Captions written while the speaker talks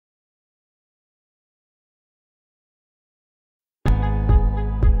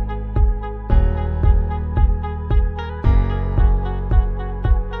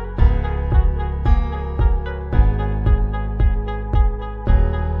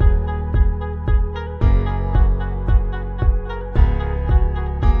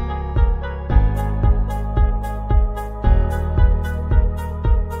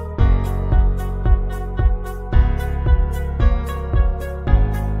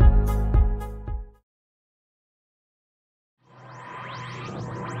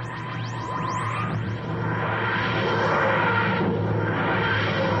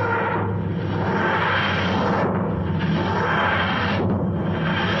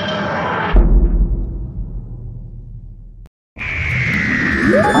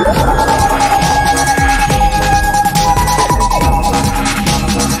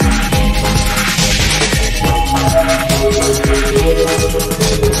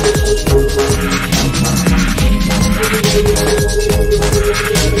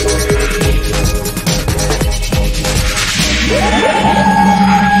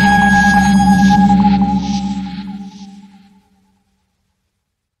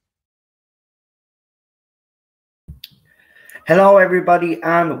Hello, everybody,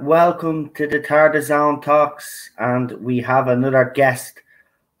 and welcome to the Tardis Talks. And we have another guest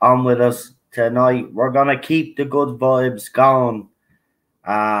on with us tonight. We're gonna keep the good vibes going,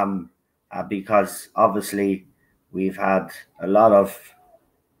 because obviously we've had a lot of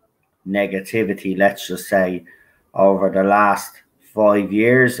negativity, let's just say, over the last 5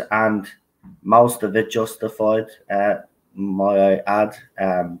 years, and most of it justified. My add.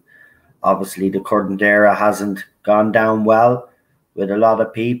 Obviously, the current era hasn't gone down well with a lot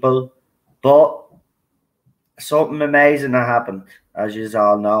of people, but something amazing happened, as you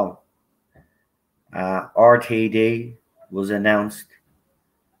all know. RTD was announced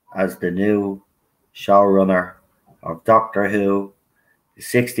as the new showrunner of Doctor Who, the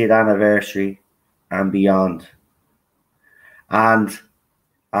 60th anniversary and beyond. And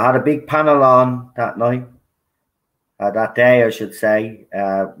I had a big panel on that night, that day, I should say,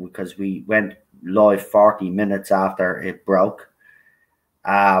 because we went live 40 minutes after it broke.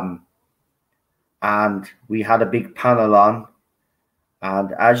 And we had a big panel on.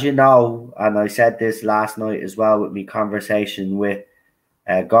 And as you know, and I said this last night as well with my conversation with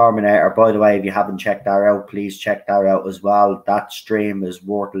Garminator. By the way, if you haven't checked that out, please check that out as well. That stream is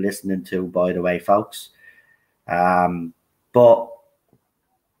worth listening to, by the way, folks. But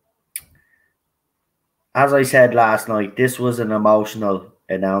as I said last night, this was an emotional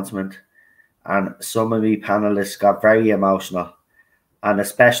announcement, and some of me panelists got very emotional, and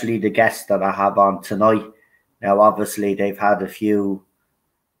especially the guests that I have on tonight. Now, obviously, they've had a few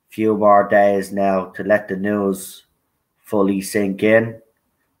more days now to let the news fully sink in.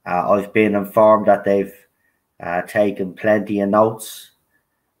 I've been informed that they've taken plenty of notes.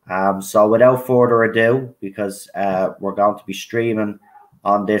 So without further ado, because we're going to be streaming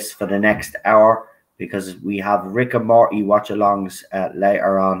on this for the next hour, because we have Rick and Marty watch-alongs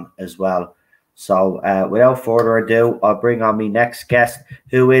later on as well. So without further ado, I'll bring on my next guest,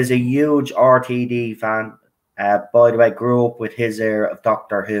 who is a huge RTD fan. By the way, grew up with his era of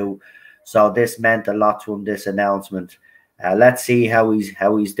Doctor Who, so this meant a lot to him, this announcement. Let's see how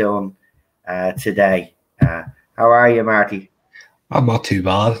he's doing today. How are you, Marty? I'm not too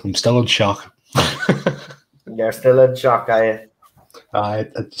bad. I'm still in shock. You're still in shock, are you? I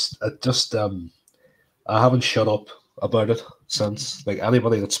haven't shut up about it since. Like,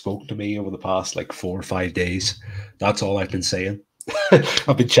 anybody that spoke to me over the past 4 or 5 days, that's all I've been saying.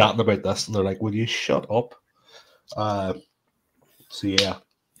 I've been chatting about this, and they're like, "Will you shut up?" So yeah,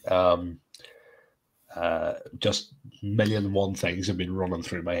 just million and one things have been running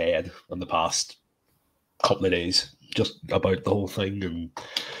through my head in the past couple of days, just about the whole thing and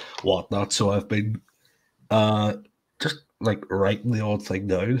whatnot. So I've been just writing the odd thing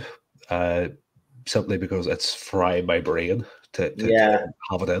down, simply because it's frying my brain to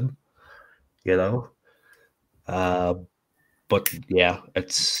have it in, you know. But yeah,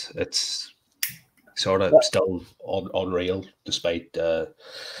 it's sort of still unreal, despite it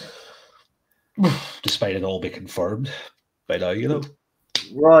all be confirmed by now, you know.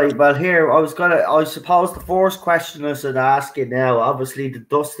 Right. Well, here I suppose the first question I should ask you now. Obviously, the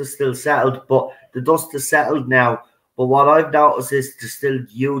dust is still settled, now. But what I've noticed is there's still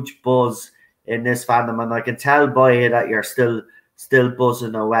huge buzz in this fandom, and I can tell by you that you're still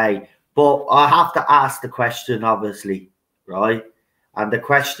buzzing away. But I have to ask the question, obviously, right? And the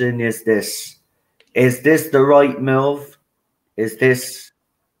question is this: is this the right move? Is this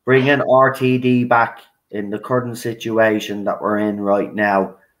bringing RTD back in the current situation that we're in right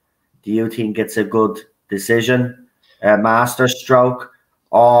now? Do you think it's a good decision, a master stroke,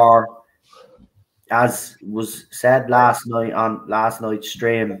 or, as was said last night on last night's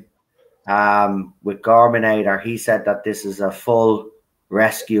stream, with Garminator, he said that this is a full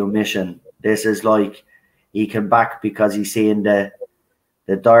rescue mission. This is like he came back because he's seeing the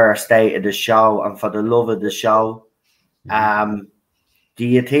dire state of the show and for the love of the show. Do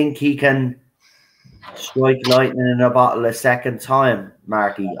you think he can strike lightning in a bottle a second time,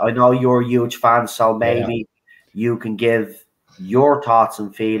 Marty? I know you're a huge fan, so maybe you can give your thoughts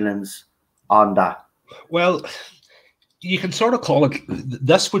and feelings on that. Well, you can sort of call it,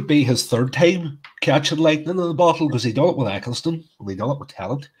 this would be his third time catching lightning in the bottle, because he done it with Eccleston and he done it with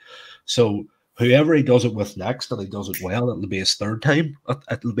Talent. So whoever he does it with next, and he does it well, it'll be his third time.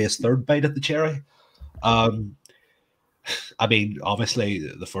 It'll be his third bite at the cherry. I mean, obviously,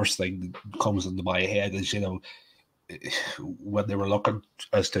 the first thing that comes into my head is, when they were looking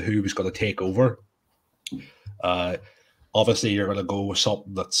as to who was going to take over, obviously you're going to go with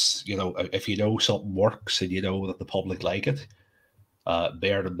something that's, if you know something works and you know that the public like it.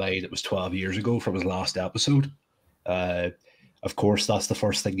 Bear in mind, it was 12 years ago from his last episode. Of course, that's the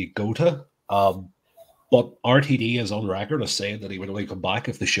first thing you go to. But RTD is on record as saying that he would only come back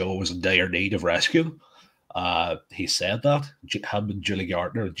if the show was in dire need of rescue. He said that. Him and Julie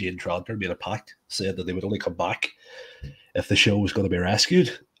Gardner and Jane Tranter made a pact, said that they would only come back if the show was going to be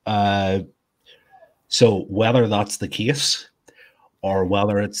rescued. So whether that's the case, or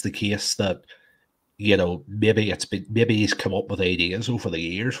whether it's the case that, you know, maybe he's come up with ideas over the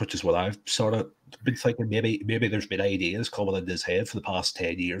years, which is what I've sort of been thinking. Maybe there's been ideas coming into his head for the past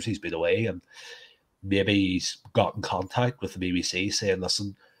 10 years he's been away, and maybe he's got in contact with the BBC saying,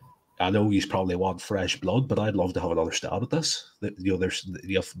 listen, I know you probably want fresh blood, but I'd love to have another stab at this. You know, there's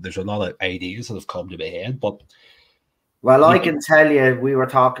a lot of ideas that have come to my head, but well, I can tell you, we were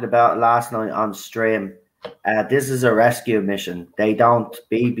talking about last night on stream. This is a rescue mission. They don't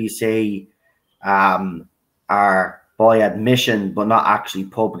BBC are by admission, but not actually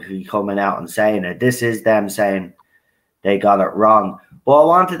publicly coming out and saying it. This is them saying they got it wrong. But I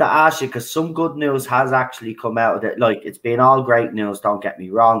wanted to ask you, because some good news has actually come out of it. Like, it's been all great news, don't get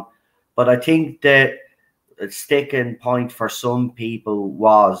me wrong. But I think that the sticking point for some people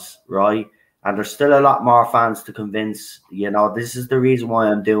was, right, and there's still a lot more fans to convince. You know, this is the reason why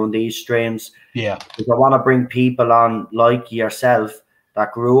I'm doing these streams. Yeah. Because I want to bring people on like yourself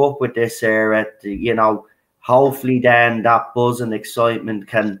that grew up with this era. You know, hopefully then that buzz and excitement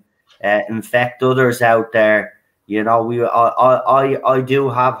can infect others out there. You know, I do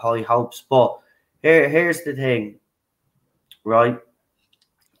have high hopes. But here's the thing, right?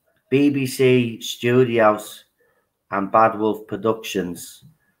 BBC Studios and Bad Wolf Productions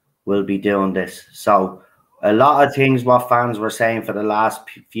will be doing this. So a lot of things what fans were saying for the last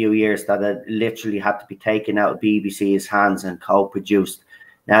few years that it literally had to be taken out of BBC's hands and co-produced.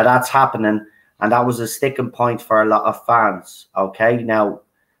 Now that's happening, and that was a sticking point for a lot of fans. Okay, now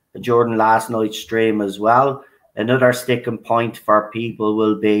during last night's stream as well, another sticking point for people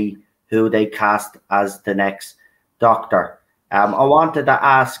will be who they cast as the next Doctor. I wanted to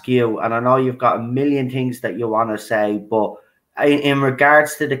ask you, and I know you've got a million things that you want to say, but in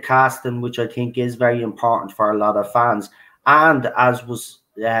regards to the casting, which I think is very important for a lot of fans, and as was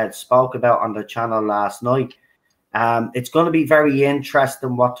spoke about on the channel last night, it's going to be very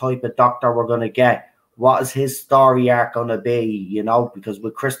interesting what type of Doctor we're going to get. What is his story arc going to be, you know, because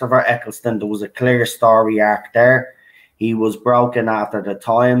with Christopher Eccleston, there was a clear story arc there. He was broken after the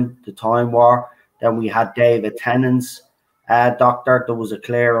Time War. Then we had David Tennant's Doctor. There was a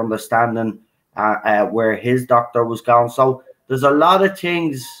clear understanding where his Doctor was going. So there's a lot of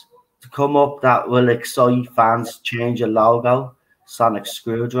things to come up that will excite fans. Change a logo, sonic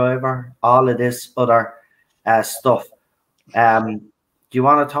screwdriver, all of this other stuff. Do you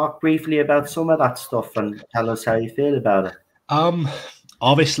want to talk briefly about some of that stuff and tell us how you feel about it?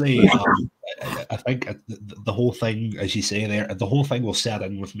 Obviously, I think the whole thing, as you say there, the whole thing will set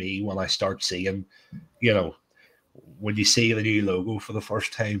in with me when I start seeing, you know, when you see the new logo for the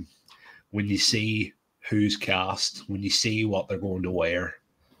first time, when you see who's cast, when you see what they're going to wear,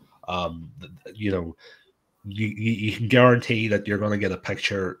 you know, you can guarantee that you're going to get a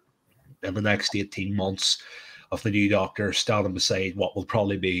picture in the next 18 months of the new Doctor standing beside what will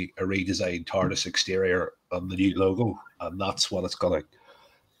probably be a redesigned TARDIS exterior and the new logo, and that's what it's going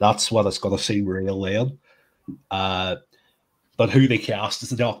to seem real then. But who they cast as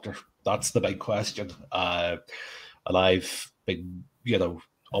the Doctor, that's the big question. And I've been, you know,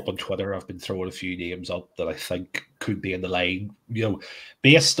 up on Twitter, I've been throwing a few names up that I think could be in the line, you know,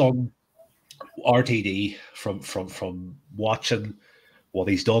 based on RTD from watching what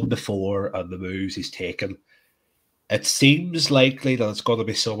he's done before and the moves he's taken. It seems likely that it's going to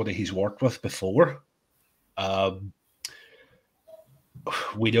be somebody he's worked with before.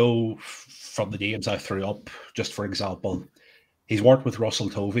 We know from the names I threw up, just for example, he's worked with Russell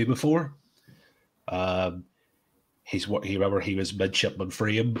Tovey before. Remember he was midshipman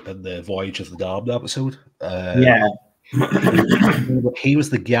frame in the Voyage of the Damned episode. Yeah. He was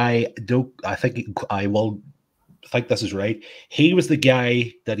the guy. I think this is right. He was the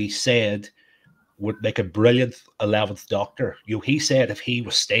guy that he said would make a brilliant 11th Doctor. You know, he said if he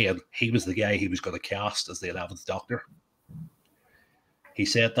was staying, he was the guy he was going to cast as the 11th Doctor. He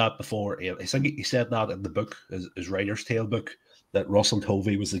said that before. I think he said that in the book, his Writer's Tale book, that Russell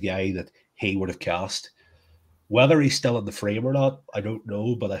Tovey was the guy that he would have cast. Whether he's still in the frame or not, I don't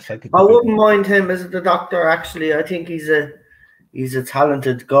know, but I think I wouldn't mind him as the Doctor. Actually, I think he's a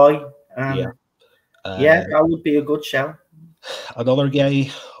talented guy. Yeah, that would be a good show. Another guy,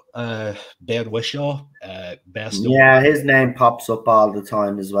 Ben Whishaw, best known. Yeah, his name pops up all the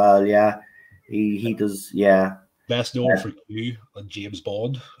time as well. Yeah, he does. Yeah, best known for Q and James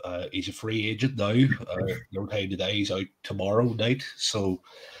Bond. He's a free agent now. No time to die. He's out tomorrow night, so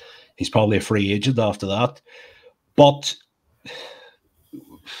he's probably a free agent after that. But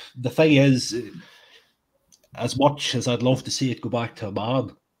the thing is, as much as I'd love to see it go back to a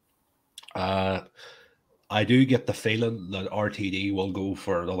man, I do get the feeling that RTD will go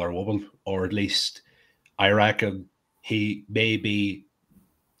for another woman, or at least I reckon he may be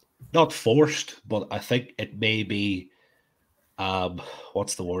not forced, but I think it may be,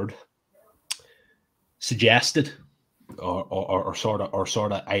 what's the word? Suggested, or sort of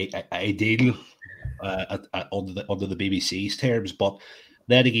ideal under the BBC's terms. But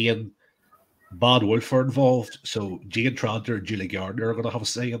then again, Bad Wolf are involved, so Jane Tranter and Julie Gardner are going to have a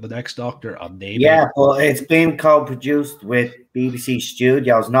say in the next Doctor, and they but it's been co-produced with BBC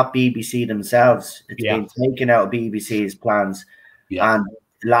Studios, not BBC themselves. It's been taken out of BBC's plans. And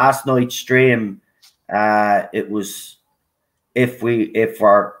last night's stream, it was if we're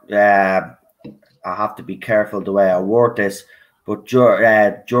I have to be careful the way I word this, but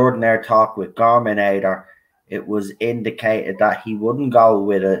Jordan Air talk with Garminator, it was indicated that he wouldn't go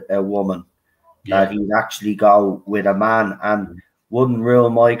with a woman. That he'd actually go with a man, and wouldn't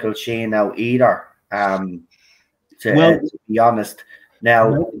rule Michael Sheen out either. To be honest,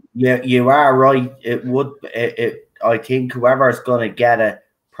 now you are right. It would. I think whoever's going to get it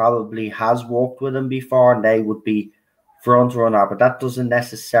probably has worked with him before, and they would be front runner. But that doesn't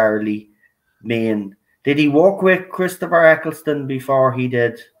necessarily mean. Did he work with Christopher Eccleston before he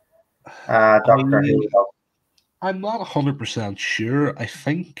did Doctor Who? I'm not 100% sure. I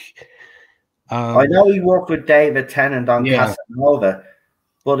think. I know he worked with David Tennant on Casanova,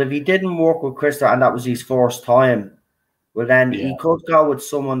 but if he didn't work with Christopher and that was his first time, well, then he could go with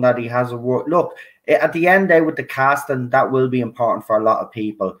someone that he has a work. Look, at the end there with the casting, that will be important for a lot of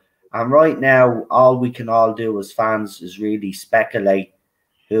people. And right now, all we can all do as fans is really speculate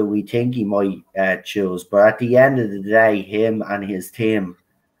who we think he might choose. But at the end of the day, him and his team.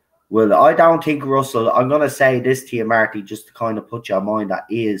 Well, I don't think Russell. I'm going to say this to you, Marty, just to kind of put your mind at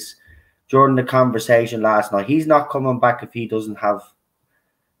ease. During the conversation last night, he's not coming back if he doesn't have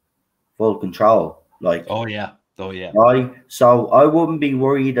full control. Right? So I wouldn't be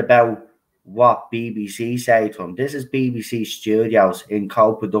worried about what BBC say to him. This is BBC Studios in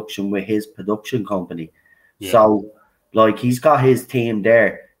co-production with his production company. So, like, he's got his team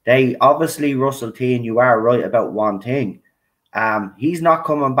there. They obviously, Russell T, and you are right about one thing. He's not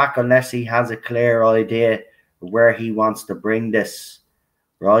coming back unless he has a clear idea where he wants to bring this.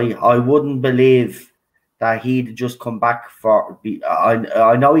 Right, I wouldn't believe that he'd just come back for.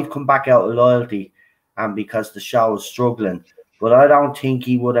 I know he'd come back out of loyalty, and because the show is struggling. But I don't think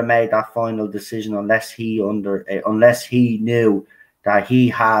he would have made that final decision unless he knew that he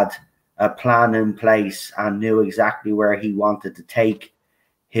had a plan in place and knew exactly where he wanted to take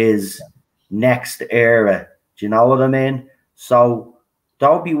his next era. Do you know what I mean? So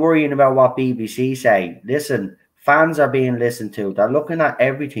don't be worrying about what BBC say. Listen. Fans are being listened to. They're looking at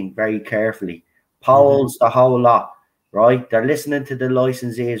everything very carefully. Polls, the whole lot, right? They're listening to the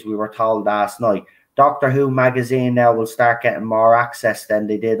licensees, we were told last night. Doctor Who magazine now will start getting more access than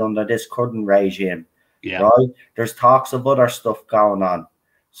they did under this current regime, right? There's talks of other stuff going on.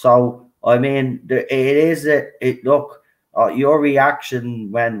 So, I mean, look, your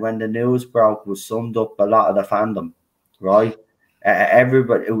reaction when the news broke was summed up a lot of the fandom, right?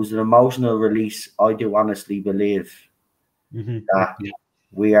 Everybody, it was an emotional release. I do honestly believe that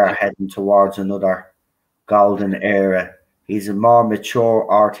we are heading towards another golden era. He's a more mature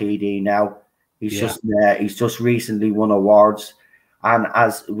RTD now. He's just recently won awards, and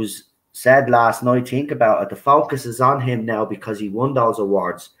as it was said last night, think about it. The focus is on him now because he won those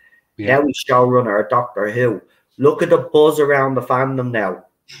awards. Now he's showrunner of Doctor Who. Look at the buzz around the fandom now.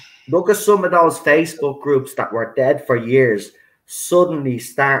 Look at some of those Facebook groups that were dead for years. Suddenly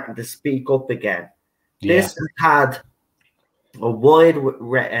starting to speak up again. This has had a wide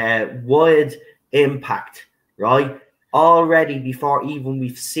impact, right? Already before even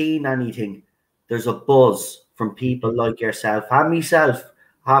we've seen anything, there's a buzz from people like yourself and myself.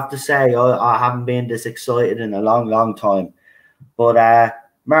 I have to say, I haven't been this excited in a long, long time. But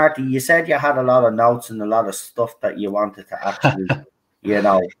Marty, you said you had a lot of notes and a lot of stuff that you wanted to actually,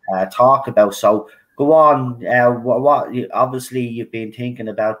 talk about. So go on. Obviously, you've been thinking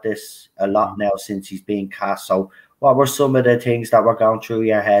about this a lot now since he's been cast. So, what were some of the things that were going through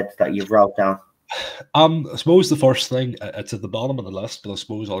your head that you've wrote down? I suppose the first thing, it's at the bottom of the list, but I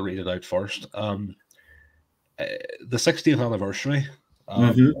suppose I'll read it out first. The 60th anniversary.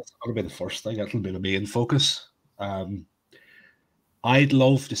 That's going to be the first thing. That'll be the main focus. I'd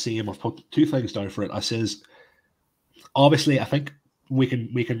love to see him. I've put two things down for it. I says, obviously, I think we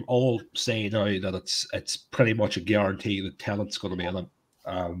can all say now that it's pretty much a guarantee that Tennant's going to be in it.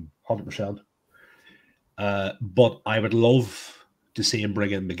 100%. But I would love to see him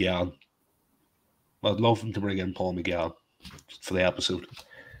bring in McGann. I'd love him to bring in Paul McGann for the episode.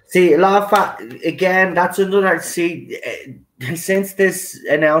 See, a lot of again, that's another. See, since this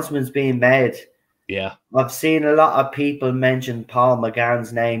announcement's being made, yeah, I've seen a lot of people mention Paul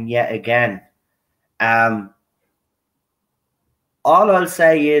McGann's name yet again. All I'll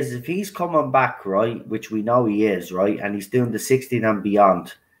say is if he's coming back, right, which we know he is, right, and he's doing the 16 and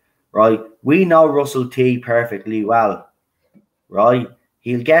beyond, right, we know Russell T perfectly well, right?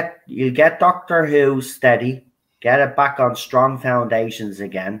 He'll get Doctor Who steady, get it back on strong foundations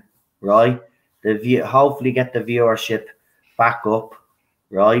again, right? Hopefully get the viewership back up,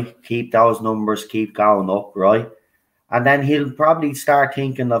 right? Keep those numbers keep going up, right? And then he'll probably start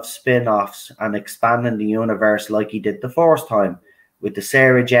thinking of spin-offs and expanding the universe like he did the first time with the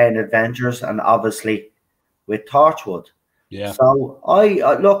Sarah Jane Adventures and obviously with Torchwood. Yeah. So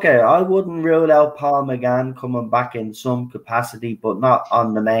I wouldn't rule out Paul McGann coming back in some capacity, but not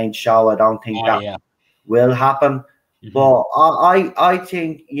on the main show. I don't think will happen. Mm-hmm. But I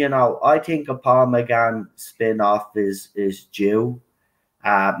think, I think a Paul McGann spin-off is due.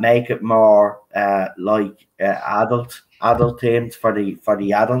 Make it more like adult themed for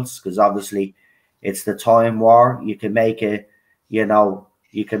the adults, because obviously it's the time war. You can make it, you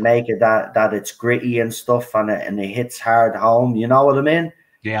can make it that it's gritty and stuff, and it hits hard home. You know what I mean?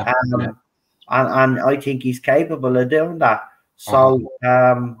 Yeah. And I think he's capable of doing that. So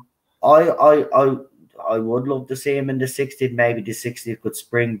I would love to see him in the 60th. Maybe the 60th could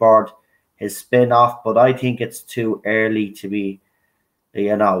springboard his spin-off, but I think it's too early to be.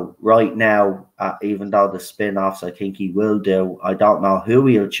 Right now, even though the spin-offs, I think he will do. I don't know who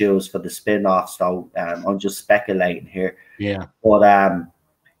he'll choose for the spin-offs, though. I'm just speculating here. Yeah. But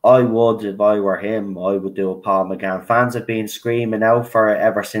I would, if I were him, I would do a Paul McGann. Fans have been screaming out for it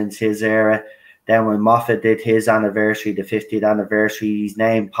ever since his era. Then when Moffat did his anniversary, the 50th anniversary, his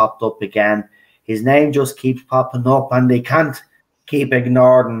name popped up again. His name just keeps popping up, and they can't keep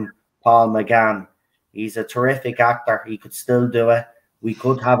ignoring Paul McGann. He's a terrific actor. He could still do it. We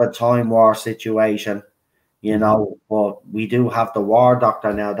could have a time war situation, but we do have the War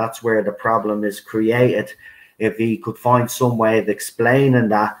Doctor now. That's where the problem is created. If he could find some way of explaining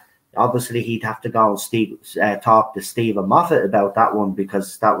that, obviously he'd have to go and talk to Stephen Moffat about that one,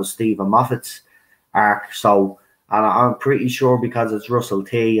 because that was Stephen Moffat's arc. So, and I'm pretty sure because it's Russell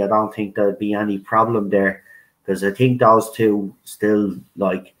T, I don't think there'd be any problem there, because I think those two still,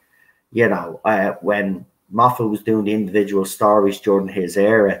 when Moffat was doing the individual stories during his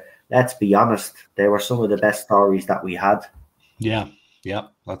era, let's be honest, they were some of the best stories that we had. Yeah,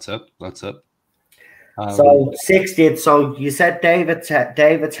 that's it. So 60th. So you said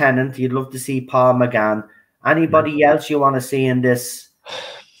David Tennant. You'd love to see Paul McGann. Anybody else you want to see in this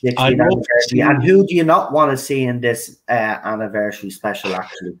 60th anniversary? And who do you not want to see in this anniversary special?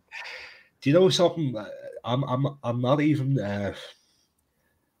 Actually, do you know something? I'm not even.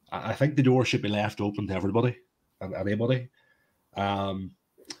 I think the door should be left open to everybody and anybody.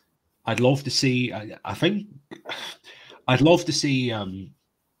 I'd love to see. I'd love to see.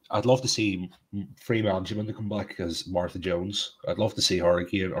 I'd love to see Free Management to come back as Martha Jones. I'd love to see her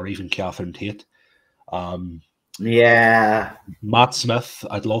again, or even Catherine Tate. Yeah, Matt Smith.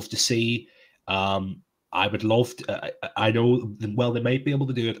 I'd love to see. I would love to. I know. Well, they might be able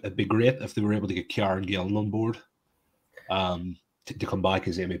to do it. It'd be great if they were able to get Karen Gillan on board. To come back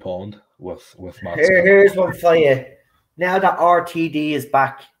as Amy Pond with Matt Smith. Here's one for you. Now that RTD is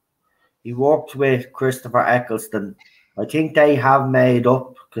back, he worked with Christopher Eccleston. I think they have made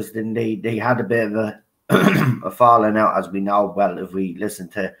up, because then they had a bit of a falling out, as we know. Well, if we listen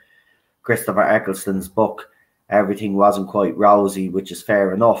to Christopher Eccleston's book, everything wasn't quite rosy, which is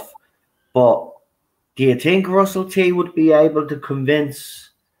fair enough. But do you think Russell T would be able to convince?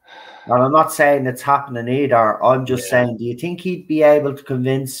 And I'm not saying it's happening either. I'm just saying, do you think he'd be able to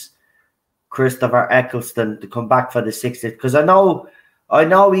convince Christopher Eccleston to come back for the 60th? Because I know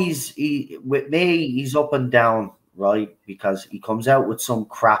with me, he's up and down, right? Because he comes out with some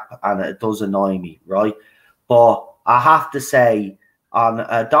crap and it does annoy me, right? But I have to say, on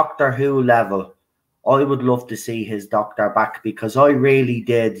a Doctor Who level, I would love to see his Doctor back, because I really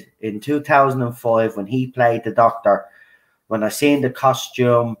did in 2005 when he played the Doctor. When I seen the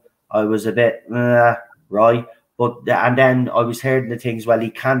costume, I was a bit right, and then I was hearing the things. Well,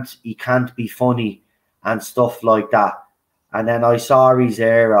 he can't be funny and stuff like that. And then I saw his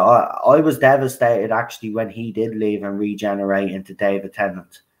era. I was devastated actually when he did leave and regenerate into David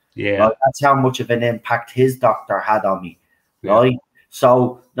Tennant. Yeah, that's how much of an impact his Doctor had on me. Right.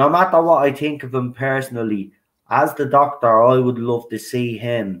 So no matter what I think of him personally, as the doctor, I would love to see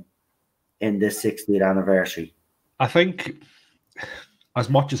him in this 60th anniversary. I think, as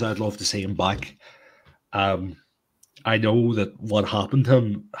much as I'd love to see him back, I know that what happened to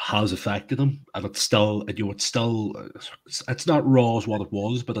him has affected him, and it's still, it's not raw as what it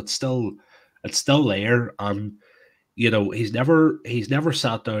was, but it's still there. And he's never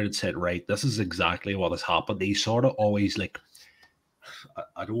sat down and said, right, this is exactly what has happened. He's sort of always like,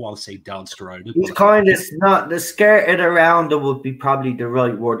 I don't want to say danced around it. He's kind of not the skirted around it would be probably the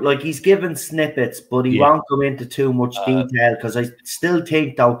right word. Like, he's given snippets, but he won't go into too much detail, because I still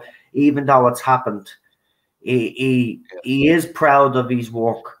think, though, even though it's happened, he is proud of his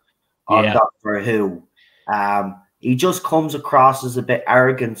work on Doctor Who. He just comes across as a bit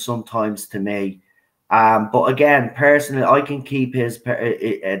arrogant sometimes to me. But again, personally, I can keep his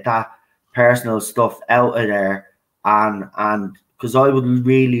that personal stuff out of there, and because I would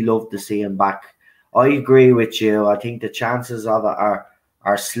really love to see him back. I agree with you. I think the chances of it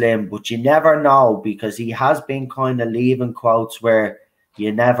are slim, but you never know, because he has been kind of leaving quotes where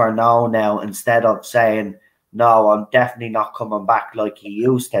you never know now, instead of saying, no, I'm definitely not coming back like he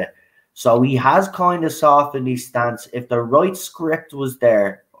used to. So he has kind of softened his stance. If the right script was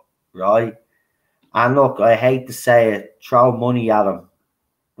there, right? And look, I hate to say it, throw money at him,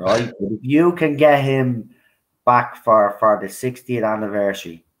 right? But if you can get him back for the 60th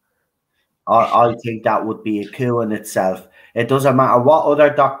anniversary, I think that would be a coup in itself. It doesn't matter what other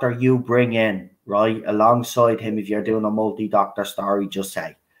doctor you bring in, right, alongside him. If you're doing a multi-doctor story, just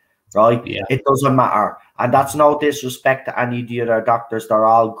say, right? Yeah. It doesn't matter. And that's no disrespect to any of the other doctors. They're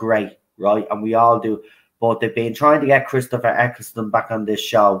all great, right? And we all do. But they've been trying to get Christopher Eccleston back on this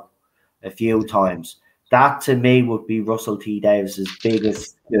show a few times. That, to me, would be Russell T Davis's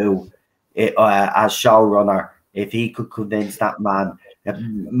biggest coup as showrunner, if he could convince that man.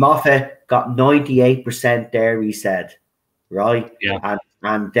 Moffat got 98% there, he said, right? Yeah.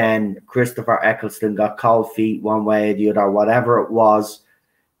 And then Christopher Eccleston got cold feet one way or the other, whatever it was,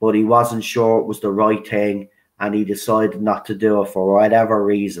 but he wasn't sure it was the right thing, and he decided not to do it for whatever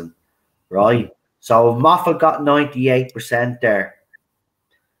reason, right? So if Moffat got 98% there,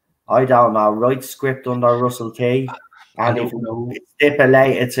 I don't know, write script under Russell T, and if it's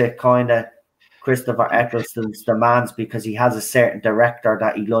stipulated to kind of Christopher Eccleston's demands, because he has a certain director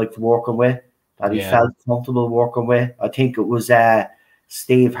that he liked working with, that he felt comfortable working with. I think it was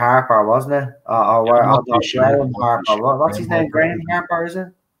Steve Harper, wasn't it? Graham Harper. What's his name? Graham Harper, is it?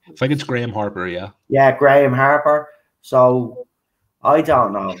 I think it's Graham Harper, yeah. Yeah, Graham Harper. So I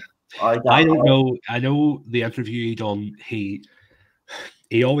don't know. I don't know. I know the interview he done, he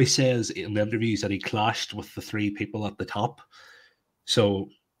always says in the interviews that he clashed with the three people at the top. So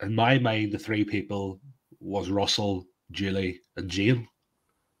in my mind, the three people was Russell, Julie, and Jane.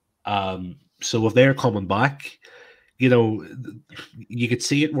 So if they're coming back, you could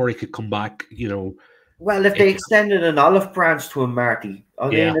see it where he could come back, Well, if they extended an olive branch to him, Marty, I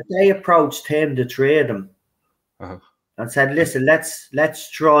mean, if they approached him to trade him and said, listen, let's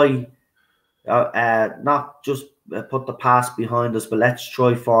try, not just put the past behind us, but let's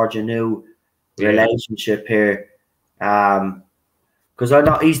try forge a new relationship here. Because I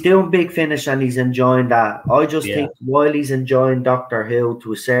know he's doing Big Finish and he's enjoying that. I just think while he's enjoying Doctor Who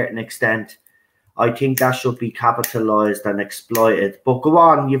to a certain extent, I think that should be capitalized and exploited. But go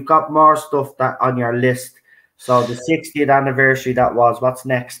on, you've got more stuff that on your list. So the 60th anniversary that was. What's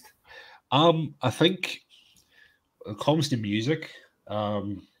next? I think when it comes to music,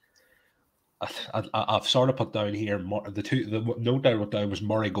 I've sort of put down here the note I wrote down was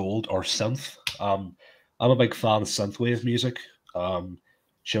Murray Gold or synth. I'm a big fan of synthwave music.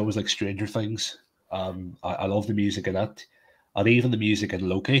 Shows like Stranger Things. I love the music in it, and even the music in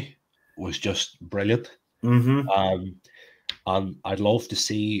Loki was just brilliant. And I'd love to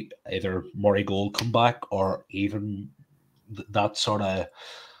see either Murray Gold come back, or even that sort of.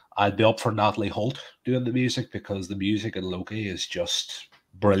 I'd be up for Natalie Holt doing the music, because the music in Loki is just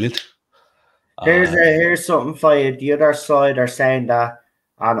brilliant. Here's something for you. The other side are saying that,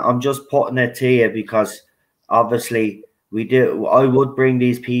 and I'm just putting it to you because obviously I would bring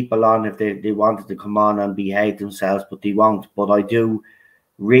these people on if they wanted to come on and behave themselves, but they won't. But I do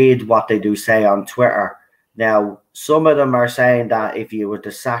read what they do say on Twitter. Now, some of them are saying that if you were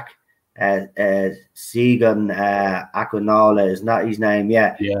to sack Segan Aquinola, is not his name,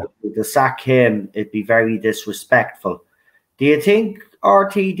 to sack him, it'd be very disrespectful. Do you think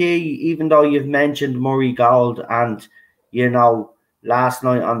RTD, even though you've mentioned Murray Gold, and last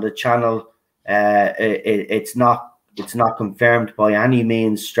night on the channel, it's not confirmed by any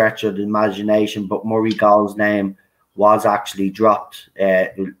means stretch of the imagination, but Murray Gold's name was actually dropped,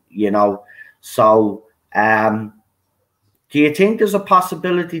 so Do you think there's a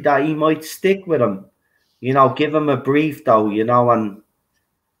possibility that he might stick with him? You know, give him a brief though, you know, and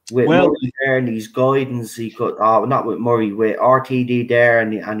with Murray there and his guidance, he could, oh, not with Murray, with RTD there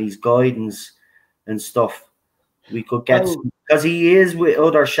and his guidance and stuff. We could get, because he is with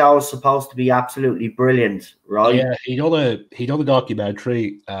other shows supposed to be absolutely brilliant, right? Yeah, he done a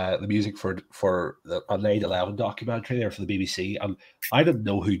documentary, the music for the 9/11 documentary there for the BBC, and I didn't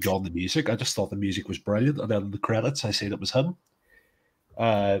know who done the music. I just thought the music was brilliant, and then in the credits I seen it was him,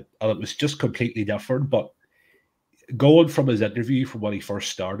 and it was just completely different. But going from his interview from when he first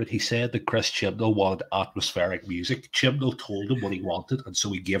started, he said that Chris Chibnall wanted atmospheric music. Chibnall told him what he wanted, and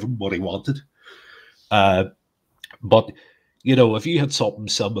so he gave him what he wanted. But you know, if you had something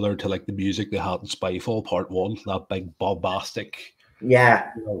similar to like the music they had in Spyfall Part 1, that big bombastic, yeah,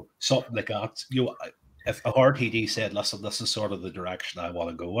 you know, something like that, you know, if a RTD said, "Listen, this is sort of the direction I want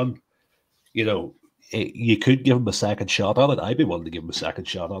to go in," you know, you could give him a second shot at it. I'd be willing to give him a second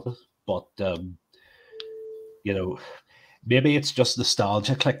shot at it, but you know, maybe it's just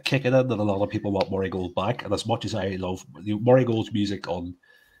nostalgia kicking in that a lot of people want Murray Gold back. And as much as I love Murray Gold's music on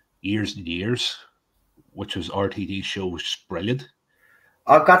Years and Years, which was RTD's show, was just brilliant.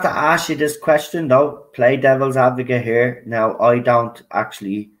 I've got to ask you this question though. Play devil's advocate here. Now, I don't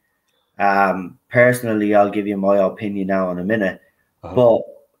actually, personally, I'll give you my opinion now in a minute. But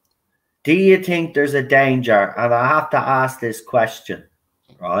do you think there's a danger? And I have to ask this question,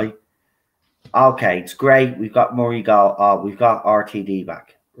 right? Okay, it's great. We've got Murray Gold. We've got RTD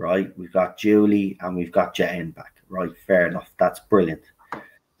back, right? We've got Julie and we've got Jane back, right? Fair enough. That's brilliant.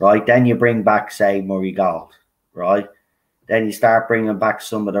 Right, then you bring back, say, Murray Gold, right? Then you start bringing back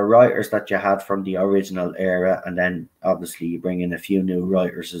some of the writers that you had from the original era, and then obviously you bring in a few new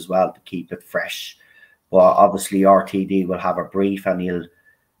writers as well to keep it fresh. Well, obviously RTD will have a brief and he'll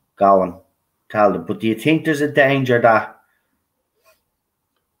go and tell them. But do you think there's a danger that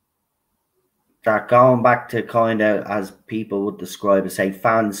going back to kind of, as people would describe it, say,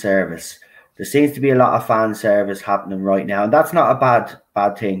 fan service? There seems to be a lot of fan service happening right now, and that's not a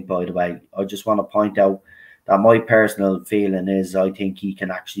bad thing, by the way. I just want to point out that my personal feeling is I think he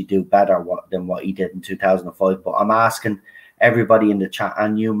can actually do better than what he did in 2005. But I'm asking everybody in the chat,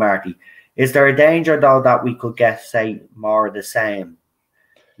 and you, Marty, is there a danger though that we could get, say, more of the same?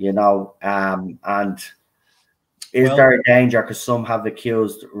 You know, and is there a danger, because some have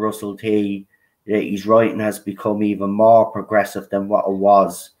accused Russell T that his writing has become even more progressive than what it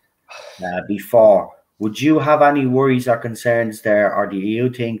was before? Would you have any worries or concerns there, or do you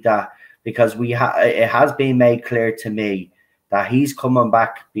think that, because it has been made clear to me that he's coming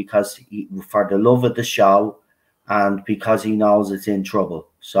back because for the love of the show and because he knows it's in trouble?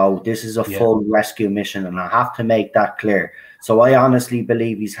 So this is a full rescue mission, and I have to make that clear. So I honestly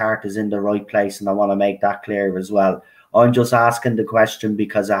believe his heart is in the right place, and I want to make that clear as well. I'm just asking the question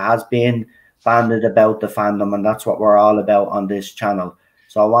because it has been banded about the fandom, and that's what we're all about on this channel.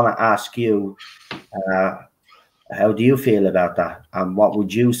 So I want to ask you, how do you feel about that? And what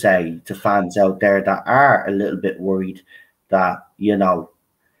would you say to fans out there that are a little bit worried that, you know,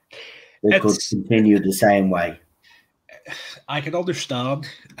 it could continue the same way? I can understand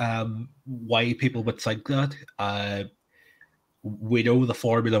why people would think that. We know the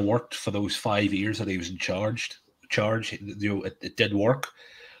formula worked for those 5 years that he was in charge. You know, it did work.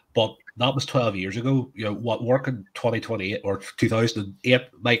 But that was 12 years ago. You know, what worked in 2028 or 2008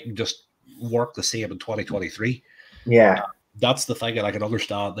 might just work the same in 2023. Yeah. That's the thing that I can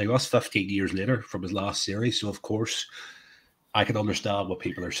understand. Now, that's 15 years later from his last series. So, of course, I can understand what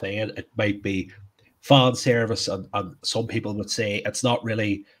people are saying. It might be fan service, and some people would say it's not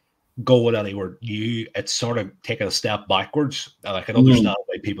really going anywhere new. It's sort of taking a step backwards. And I can understand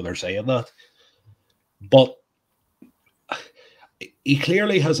why people are saying that. But he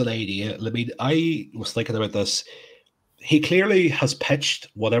clearly has an idea. I mean, I was thinking about this. He clearly has pitched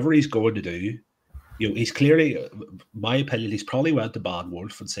whatever he's going to do. You know, he's clearly, my opinion, he's probably went to Bad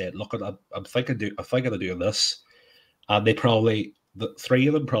Wolf and said, "Look, I'm thinking of doing this," and the three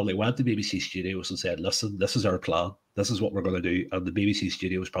of them probably went to BBC Studios and said, "Listen, this is our plan. This is what we're going to do." And the BBC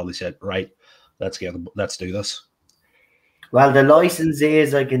Studios probably said, "Right, let's do this." Well, the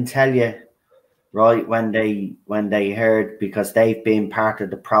licensees, I can tell you, right, when they heard, because they've been part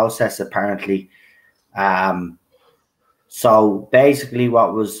of the process apparently. So basically,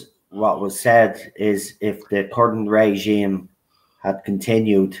 what was said is, if the current regime had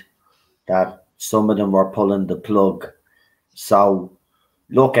continued, that some of them were pulling the plug. So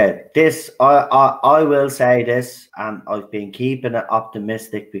look at this. I will say this, and I've been keeping it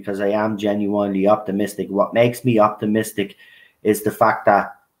optimistic because I am genuinely optimistic. What makes me optimistic is the fact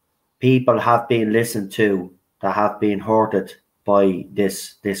that people have been listened to that have been hurted by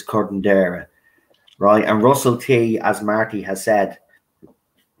this current era, right? And Russell T, as Marty has said,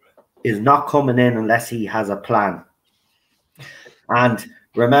 is not coming in unless he has a plan. And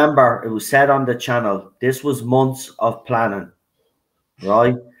remember, it was said on the channel, this was months of planning,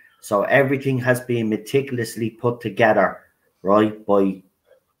 right? So everything has been meticulously put together, right, by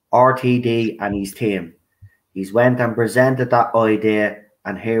RTD and his team. He's went and presented that idea,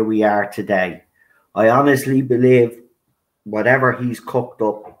 and here we are today. I honestly believe whatever he's cooked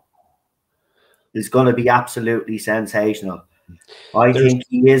up is going to be absolutely sensational. I think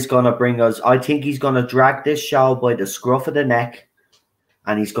he is going to bring us, I think he's going to drag this show by the scruff of the neck,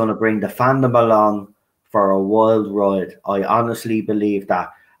 and he's going to bring the fandom along for a wild ride. I honestly believe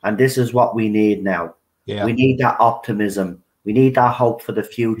that. And this is what we need now. Yeah. We need that optimism. We need that hope for the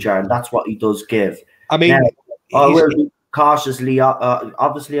future, and that's what he does give. I mean, now, I will be cautiously,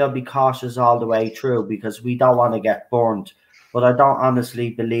 obviously I'll be cautious all the way through because we don't want to get burned. But I don't honestly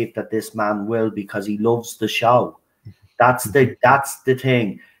believe that this man will, because he loves the show. That's the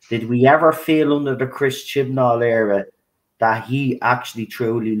thing. Did we ever feel under the Chris Chibnall era that he actually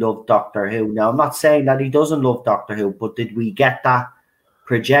truly loved Doctor Who? Now, I'm not saying that he doesn't love Doctor Who, but did we get that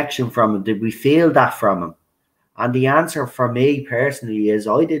projection from him? Did we feel that from him? And the answer for me personally is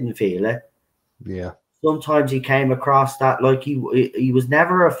I didn't feel it. Yeah. Sometimes he came across that like he was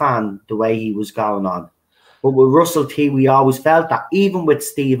never a fan the way he was going on. But with Russell T, we always felt that, even with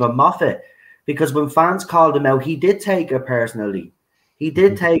Stephen Moffat, because when fans called him out, he did take it personally. He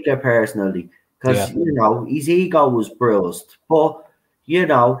did take it personally because, you know, his ego was bruised. But, you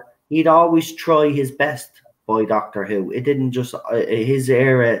know, he'd always try his best by Doctor Who. It didn't just, his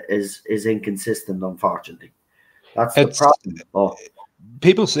era is inconsistent, unfortunately. That's the problem. Oh.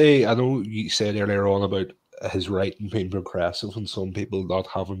 People say, I know you said earlier on about his writing being progressive and some people not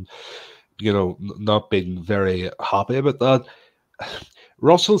having, you know, not being very happy about that.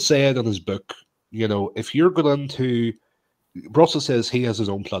 Russell said in his book, you know, if you're going into, Russell says he has his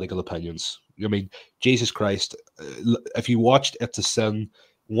own political opinions. I mean, Jesus Christ, if you watched It's a Sin,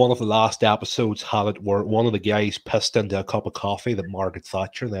 one of the last episodes had it where one of the guys pissed into a cup of coffee that Margaret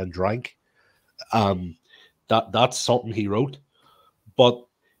Thatcher then drank. That's something he wrote. But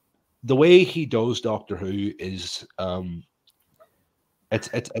the way he does Doctor Who is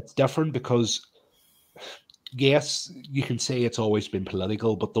it's different because, yes, you can say it's always been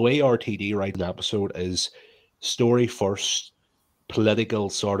political, but the way RTD writes an episode is story first, political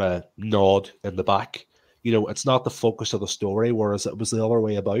sort of nod in the back. You know, it's not the focus of the story, whereas it was the other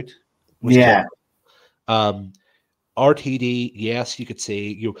way about. Yeah. RTD, yes, you could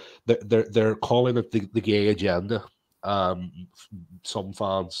say they're calling it the gay agenda. Some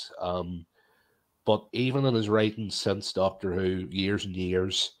fans, but even in his writing since Doctor Who, years and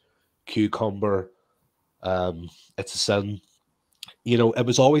years, Cucumber, It's a Sin, you know, it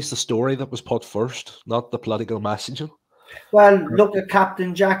was always the story that was put first, not the political messaging. Well, look at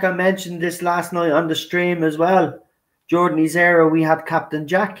Captain Jack. I mentioned this last night on the stream as well. Jordan's era, we had Captain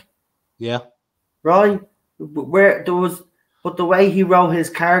Jack. Yeah. Right? Where there was, but the way he wrote his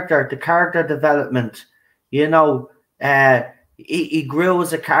character, the character development, you know, he grew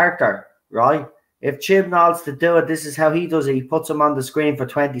as a character, right? If Chibnall's to do it, this is how he does it. He puts him on the screen for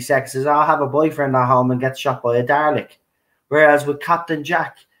 20 seconds, says, I'll have a boyfriend at home, and gets shot by a Dalek. Whereas with Captain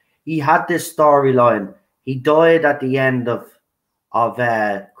Jack, he had this storyline. He died at the end of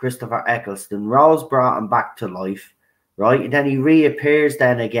Christopher Eccleston. Rose brought him back to life, right? And then he reappears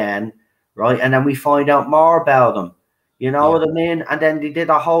then again, right? And then we find out more about him. You know what I mean? And then they did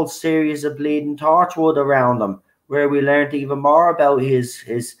a whole series of Bleeding Torchwood around him, where we learned even more about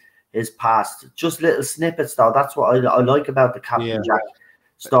his past. Just little snippets, though. That's what I like about the Captain Jack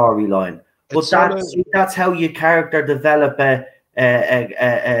storyline. But that's how you character develop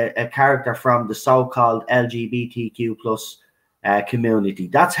a character from the so-called LGBTQ plus community.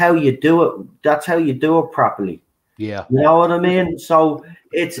 That's how you do it. That's how you do it properly. Yeah, you know what I mean. So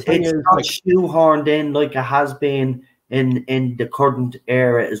it's not shoehorned in like it has been in the current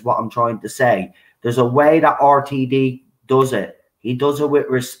era, is what I'm trying to say. There's a way that RTD does it. He does it with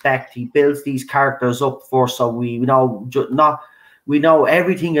respect. He builds these characters up for so we know we know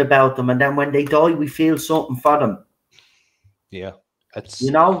everything about them, and then when they die, we feel something for them. Yeah, it's,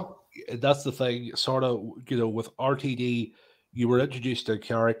 you know, that's the thing. Sort of, you know, with RTD, you were introduced to a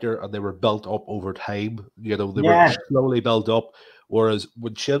character and they were built up over time. You know, they were slowly built up. Whereas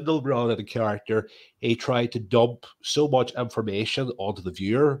when Schindel brought in a character, he tried to dump so much information onto the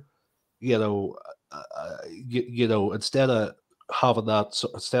viewer. You know, instead of having that,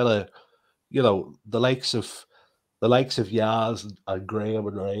 instead of, you know, the likes of the likes of Yaz and Graham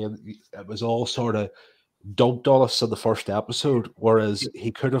and Ryan, it was all sort of dumped on us in the first episode, whereas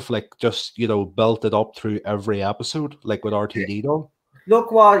he could have like just built it up through every episode, like with RTD done.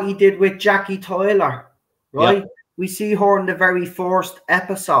 Look what he did with Jackie Tyler, right? Yep. We see her in the very first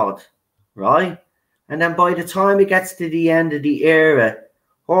episode, right? And then by the time it gets to the end of the era,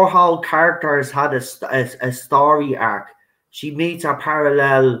 her whole character has had a story arc. She meets her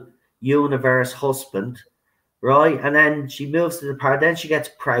parallel universe husband, right? And then she moves to the parallel, then she gets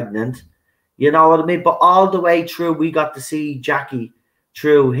pregnant. You know what I mean? But all the way through, we got to see Jackie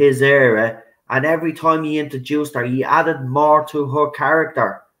through his era. And every time he introduced her, he added more to her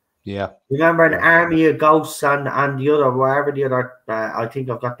character. Yeah. Remember an army of ghosts and the other, wherever the other, I think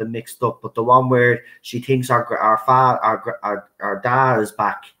I've got them mixed up, but the one where she thinks our dad is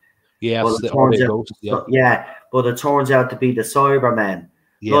back. Yes, but the army of ghosts. Yeah, but it turns out to be the Cybermen.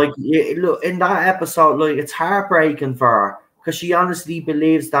 Yeah. Like, look, in that episode, like, it's heartbreaking for her because she honestly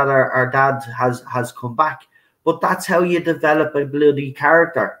believes that her dad has come back. But that's how you develop a bloody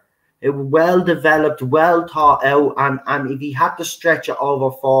character. It well developed, well thought out, and if he had to stretch it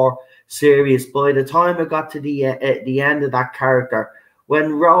over 4 series, by the time it got to the end of that character,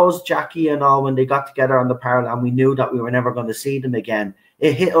 when Rose, Jackie, and all, when they got together on the parallel, and we knew that we were never going to see them again,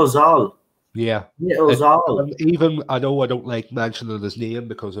 it hit us all. Yeah, it was all. Even I know I don't like mentioning his name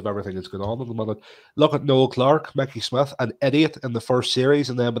because of everything that's going on at the moment. Look at Noel Clarke, Mickey Smith, an idiot in the first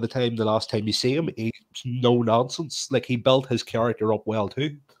series, and then by the last time you see him, he's no nonsense. Like, he built his character up well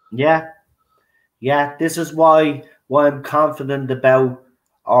too. Yeah. This is why I'm confident about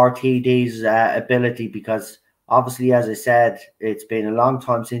RTD's ability, because obviously, as I said, it's been a long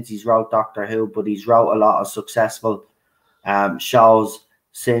time since he's wrote Doctor Who, but he's wrote a lot of successful shows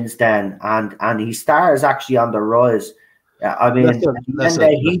since then, and his star is actually on the rise. I mean,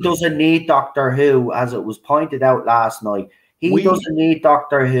 he doesn't need Doctor Who, as it was pointed out last night. He doesn't need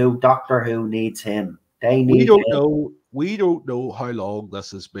Doctor Who. Doctor Who needs him. They need him. We don't know how long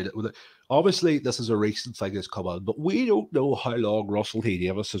this has been. Obviously, this is a recent thing that's come on, but we don't know how long Russell T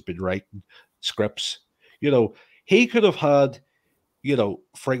Davies has been writing scripts. He could have had,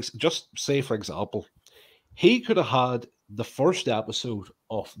 for example, he could have had the first episode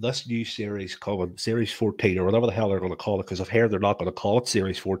of this new series called Series 14, or whatever the hell they're going to call it, because I've heard they're not going to call it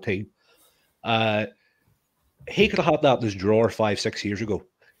Series 14. He could have had that in his drawer 5-6 years ago.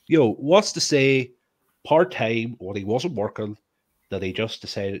 What's to say part-time when he wasn't working that he just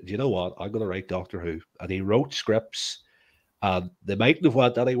decided, you know what, I'm going to write Doctor Who. And he wrote scripts, and they mightn't have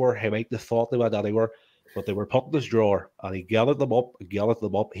went anywhere. He mightn't have thought they went anywhere, but they were put in his drawer, and he gathered them up.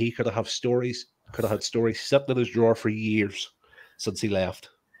 He could have had stories sitting in his drawer for years since he left.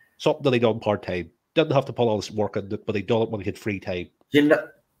 Something that he done part-time. Didn't have to put all this work in it, but he done it when he had free time. Do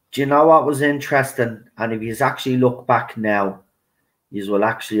you know what was interesting? And if you actually look back now, you will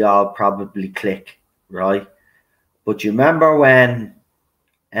actually all probably click, right? But you remember when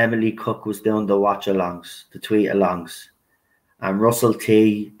Emily Cook was doing the watch-alongs, the tweet-alongs, and Russell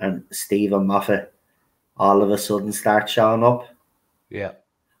T and Stephen Moffat all of a sudden start showing up? Yeah.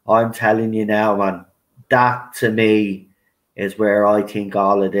 I'm telling you now, man, that to me is where I think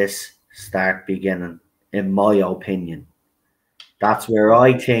all of this start beginning, in my opinion. That's where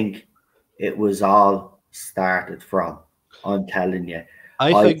I think it was all started from. I'm telling you.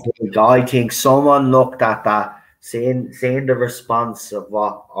 I think someone looked at that, seeing the response of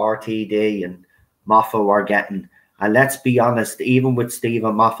what RTD and Moffat were getting. And let's be honest, even with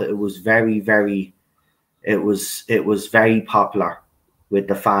Stephen Moffat, it was very, very popular with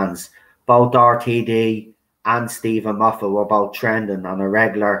the fans. Both RTD and Stephen Moffat were both trending on a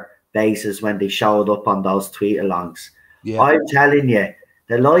regular basis when they showed up on those tweet-alongs. Yeah. I'm telling you,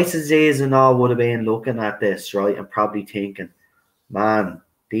 the licensees and all would have been looking at this, right, and probably thinking, man,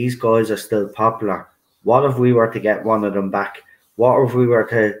 these guys are still popular. What if we were to get one of them back? What if we were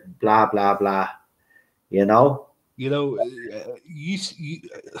to blah, blah, blah? The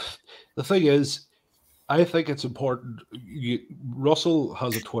thing is, I think it's important. Russell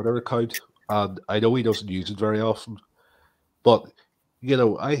has a Twitter account, and I know he doesn't use it very often, but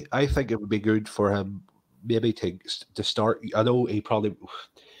I think it would be good for him maybe to start. I know he probably,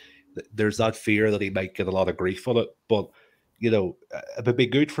 there's that fear that he might get a lot of grief on it, but it would be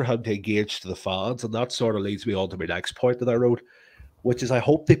good for him to engage to the fans, and that sort of leads me on to my next point that I wrote, which is I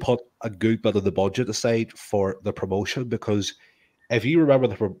hope they put a good bit of the budget aside for the promotion, because if you remember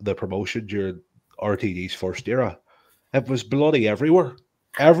the promotion during RTD's first era, it was bloody everywhere.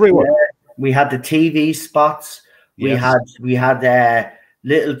 Yeah, we had the TV spots. Yes. We had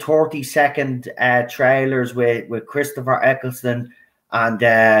little 30-second trailers with Christopher Eccleston and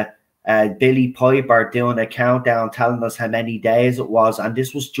Billy Piper doing a countdown, telling us how many days it was, and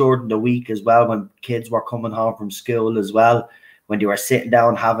this was during the week as well, when kids were coming home from school as well, when they were sitting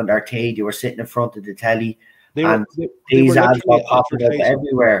down having their tea, they were sitting in front of the telly, and these ads were popping up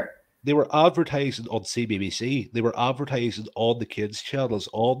everywhere. They were advertising on CBBC. They were advertising on the kids' channels,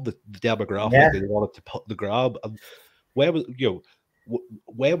 on the demographic they wanted to put the grab. And when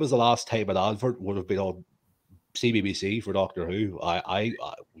was the last time an advert would have been on CBBC for Doctor Who? I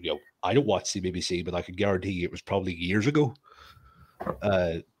don't watch CBBC, but I can guarantee it was probably years ago.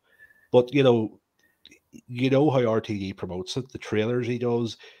 But you know how RTD promotes it, the trailers he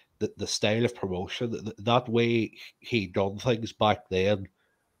does, the style of promotion, that way he done things back then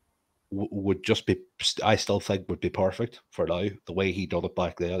would just be, I still think would be perfect for now, the way he done it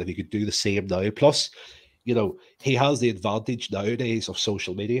back then. If he could do the same now, plus, he has the advantage nowadays of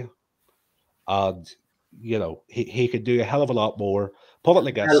social media, and he could do a hell of a lot more. Put it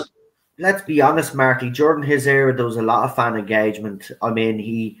like this. Well, let's be honest, Marty. During his era, there was a lot of fan engagement. I mean,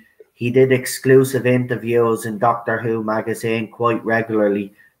 he did exclusive interviews in Doctor Who magazine quite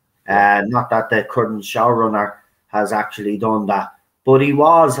regularly. Not that the current showrunner has actually done that, but he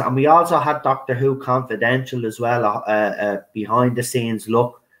was. And we also had Doctor Who Confidential as well, behind the scenes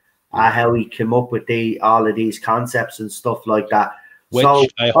look at how he came up with all of these concepts and stuff like that. Which so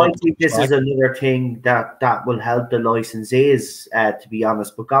I think this is another thing that will help the licensees, to be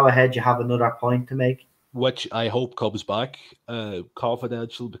honest. But go ahead, you have another point to make. Which I hope comes back,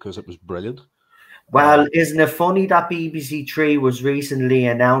 Confidential, because it was brilliant. Well, isn't it funny that BBC Three was recently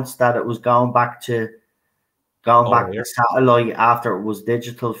announced that it was going back to satellite after it was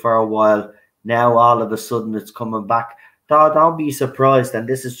digital for a while. Now all of a sudden it's coming back. Don't be surprised, and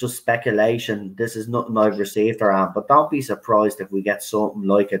this is just speculation. This is nothing I've received around, but don't be surprised if we get something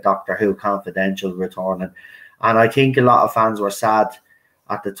like a Doctor Who Confidential returning. And I think a lot of fans were sad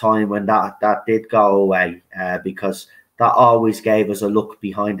at the time when that did go away, because that always gave us a look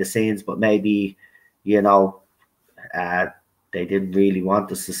behind the scenes, but maybe, they didn't really want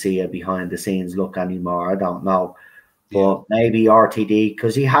us to see a behind the scenes look anymore. I don't know. But maybe RTD,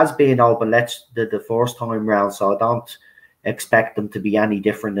 because he has been open the first time round, so I don't expect them to be any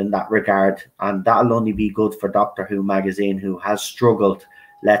different in that regard. And that'll only be good for Doctor Who magazine, who has struggled,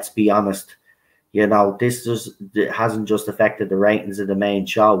 let's be honest. This hasn't just affected the ratings of the main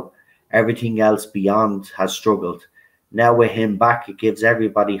show. Everything else beyond has struggled. Now with him back, it gives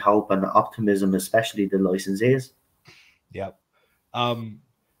everybody hope and optimism, especially the licensees. Yeah. The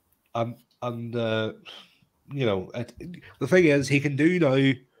thing is, he can do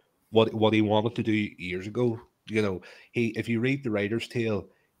now what he wanted to do years ago. If you read the writer's tale,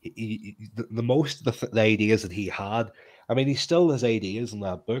 the ideas that he had, I mean, he still has ideas in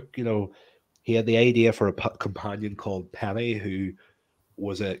that book. He had the idea for a companion called Penny, who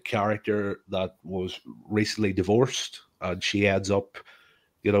was a character that was recently divorced, and she ends up,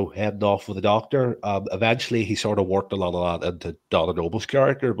 heading off with the Doctor. Eventually, he sort of worked a lot of that into Donna Noble's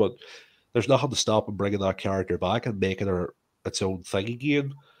character, but there's nothing to stop him bringing that character back and making her its own thing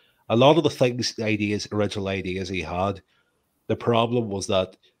again. A lot of the original ideas he had, the problem was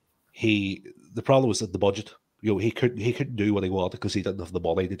that the budget. He couldn't do what he wanted because he didn't have the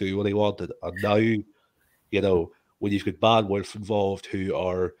money to do what he wanted. And now, when you've got Bad Wolf involved, who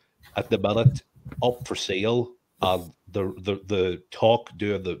are at the minute up for sale, and the talk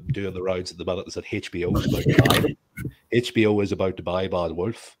doing the rounds at the minute is that HBO is about to buy them. HBO is about to buy Bad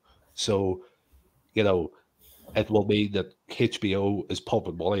Wolf, so it will mean that HBO is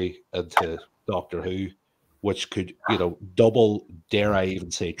pumping money into Doctor Who, which could double, dare I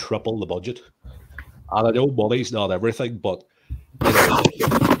even say triple the budget. And I know money's not everything, but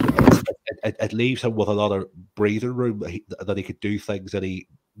it leaves him with a lot of breathing room that he could do things that he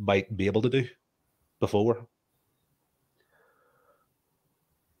mightn't be able to do before.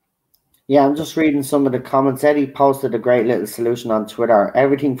 Yeah, I'm just reading some of the comments. Eddie posted a great little solution on Twitter.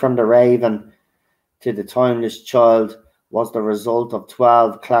 Everything from the Raven to the Timeless Child was the result of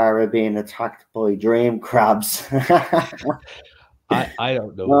 12 Clara being attacked by dream crabs. I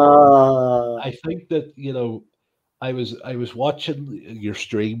don't know. I think that I was watching your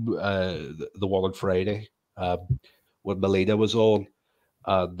stream, the one on Friday, when Melina was on,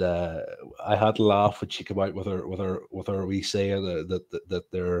 and I had to laugh when she came out with her wee saying that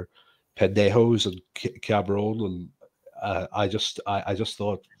they're pendejos and cabron, and I just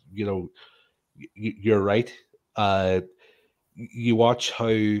thought you're right. You watch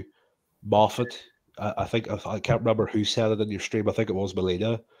how Moffat. I can't remember who said it in your stream. I think it was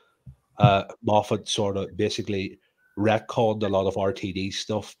Melina. Moffat sort of basically retconned a lot of RTD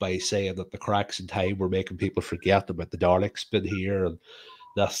stuff by saying that the cracks in time were making people forget about the Daleks been here, and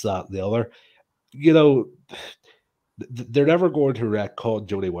this, that, and the other. You know, they're never going to retcon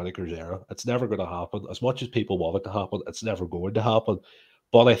Jodie Whittaker's era. It's never going to happen. As much as people want it to happen, it's never going to happen.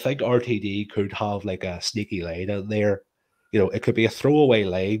 But I think RTD could have like a sneaky line in there. You know, it could be a throwaway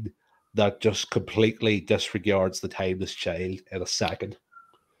line that just completely disregards the timeless child in a second.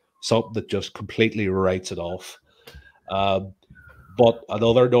 Something that just completely writes it off. But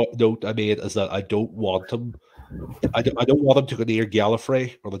another note I made is that I don't want him. I don't want him to go near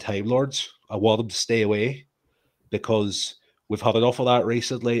Gallifrey or the Time Lords. I want him to stay away because we've had enough of that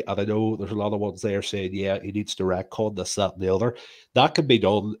recently, and I know there's a lot of ones there saying, yeah, he needs to retcon this, that, and the other. That can be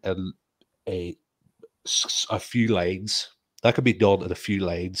done in a few lines. That can be done in a few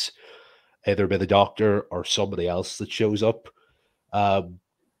lines, either by the Doctor or somebody else that shows up.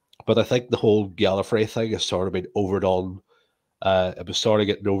 But I think the whole Gallifrey thing has sort of been overdone. It was sort of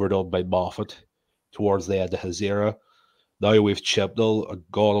getting overdone by Moffat towards the end of his era. Now we've Chibnall, and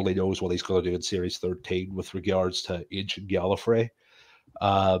God only knows what he's going to do in Series 13 with regards to Ancient Gallifrey.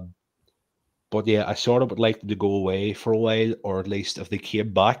 But yeah, I sort of would like them to go away for a while, or at least if they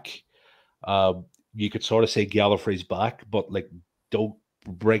came back, you could sort of say Gallifrey's back, but like don't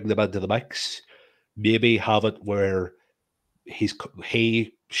bring them into the mix. Maybe have it where he,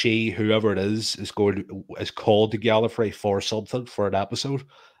 she, whoever it is called to Gallifrey for something for an episode,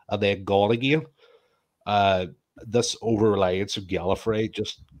 and then gone again. This over reliance on Gallifrey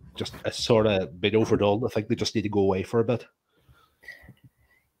just it's sort of been overdone. I think they just need to go away for a bit.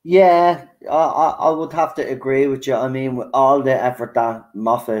 Yeah, I would have to agree with you. I mean, with all the effort that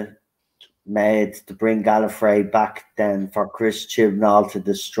Moffat made to bring Gallifrey back then for Chris Chibnall to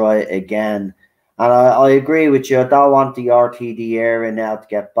destroy it again, and I agree with you. I don't want the RTD era now to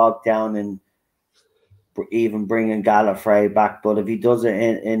get bogged down in even bringing Gallifrey back, but if he does it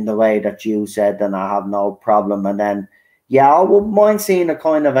in the way that you said, then I have no problem. And then, yeah, I wouldn't mind seeing a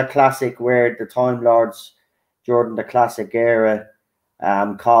kind of a classic where the Time Lords during the classic era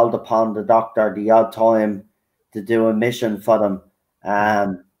called upon the Doctor the odd time to do a mission for them.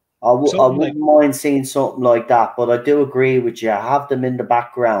 I wouldn't mind seeing something like that, but I do agree with you. Have them in the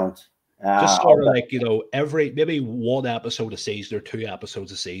background. Just sort of like, you know, maybe one episode a season or 2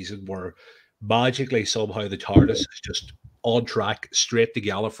 episodes a season where magically somehow the TARDIS is just on track straight to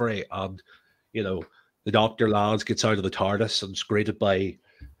Gallifrey, and you know the Doctor lands, gets out of the TARDIS, and is greeted by,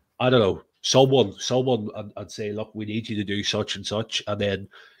 I don't know, someone and say, look, we need you to do such and such, and then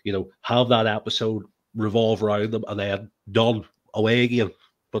you know have that episode revolve around them, and then done, away again.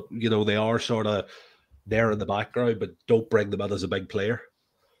 But you know they are sort of there in the background, but don't bring them in as a big player.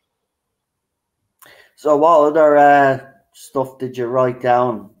 So what other stuff did you write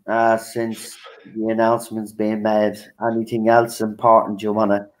down since the announcement's being made? Anything else important you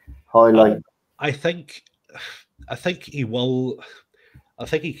want to highlight? I think he will. I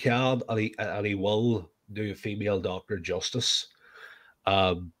think he can, and he will do a female Doctor justice.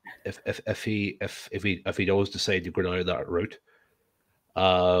 If he does decide to go down that route.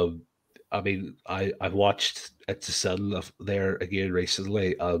 I mean, I've watched It's a Sin there again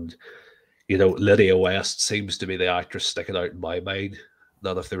recently, and you know, Lydia West seems to be the actress sticking out in my mind.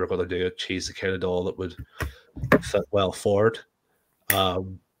 That if they were going to do it, she's the kind of doll that would fit well forward.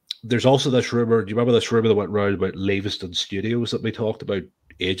 There's also this rumor. Do you remember this rumor that went around about Leavesden Studios that we talked about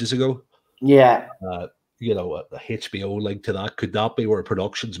ages ago? Yeah. You know, a HBO link to that. Could that be where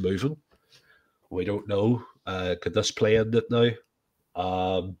production's moving? We don't know. Could this play in it now?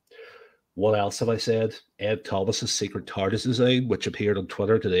 What else have I said? Ed Thomas's secret TARDIS design, which appeared on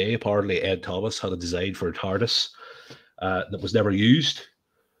Twitter today. Apparently, Ed Thomas had a design for a TARDIS that was never used.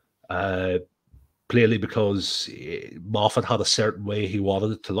 Plainly because Moffat had a certain way he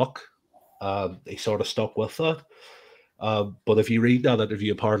wanted it to look. He sort of stuck with that. But if you read that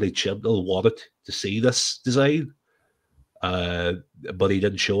interview, apparently Chibnall wanted to see this design, but he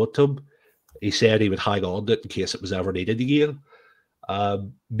didn't show it to him. He said he would hang on to it in case it was ever needed again.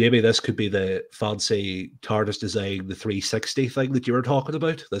 Maybe this could be the fancy TARDIS design, the 360 thing that you were talking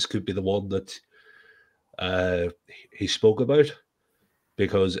about. This could be the one that he spoke about,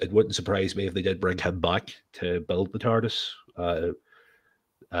 because it wouldn't surprise me if they did bring him back to build the TARDIS.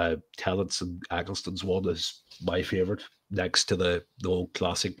 Tennant's and Eccleston's one is my favourite, next to the old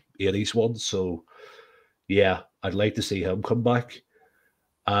classic 80s one. So, yeah, I'd like to see him come back.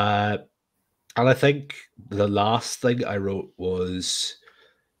 And I think the last thing I wrote was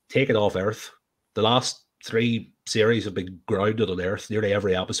take it off Earth. The last 3 series have been grounded on Earth. Nearly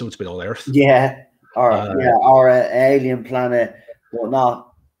every episode's been on Earth. Yeah, or an alien planet, but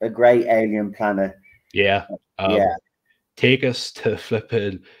not a great alien planet. Yeah. take us to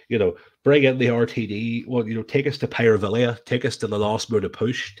flipping, bring in the RTD. Well, take us to Pyrovilia, take us to the Lost Moon of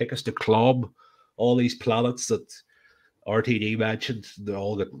Push, take us to Clom, all these planets that RTD mentioned. They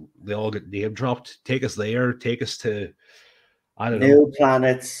all get name dropped. Take us there. Take us to, I don't know, new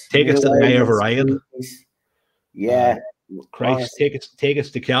planets. take us to the Eye of Orion. Yeah, Christ, take us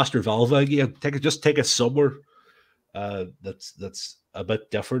to Castor Valva again. Take us somewhere that's a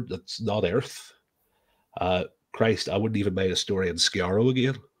bit different. That's not Earth. Christ, I wouldn't even mind a story in Scarrow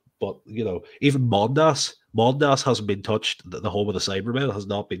again. But even Mondas hasn't been touched. The home of the Cybermen has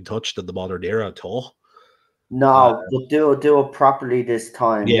not been touched in the modern era at all. No, but do it properly this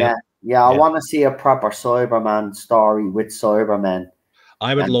time. Yeah. I want to see a proper Cyberman story with Cybermen.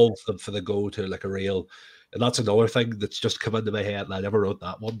 I would love them for the go to like a real, and that's another thing that's just come into my head, and I never wrote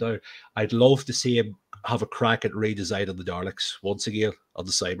that one down. I'd love to see him have a crack at redesigning the Daleks once again on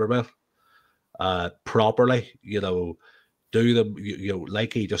the Cybermen, properly. Do them,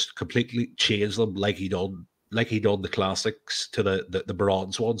 like he just completely changed them, like he done the classics to the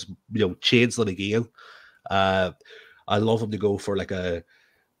bronze ones. Change them again. I love him to go for like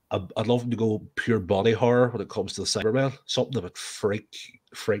I'd love him to go pure body horror when it comes to the Cybermen. Something that would freak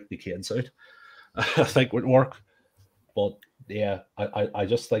the kids out. I think would work. But yeah, I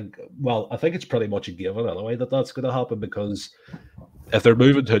just think, well, I think it's pretty much a given anyway that's going to happen, because if they're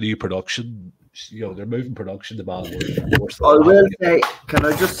moving to a new production, they're moving production to Bad Wolf. I will say, can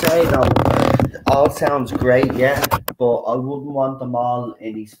I just say though, all sounds great, yeah, but I wouldn't want them all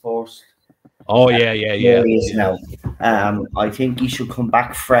in his first. Oh yeah. Now, I think he should come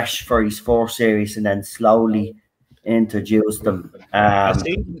back fresh for his fourth series and then slowly introduce them. I've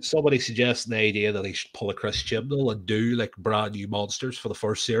seen somebody suggest the idea that he should pull a Chris Chibnall and do like brand new monsters for the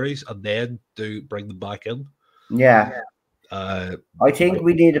first series, and then bring them back in. Yeah. I think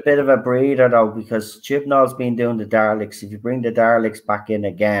we need a bit of a breather though, because Chibnall's been doing the Daleks. If you bring the Daleks back in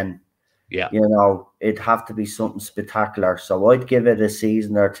again, it'd have to be something spectacular. So I'd give it a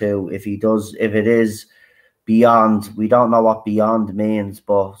season or two. If it is beyond, we don't know what beyond means,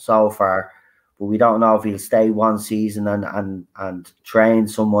 but we don't know if he'll stay one season and train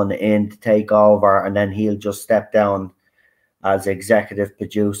someone in to take over, and then he'll just step down as executive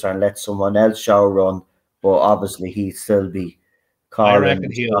producer and let someone else show run. But obviously he'd still be Carlin. I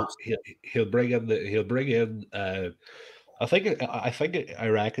reckon he'll bring in. I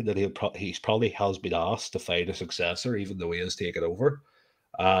reckon that he's probably has been asked to find a successor, even though he has taken over.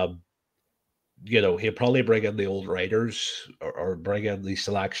 He'll probably bring in the old writers or bring in the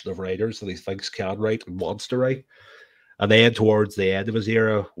selection of writers that he thinks can write and wants to write. And then towards the end of his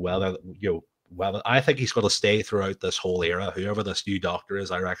era, I think he's going to stay throughout this whole era. Whoever this new Doctor is,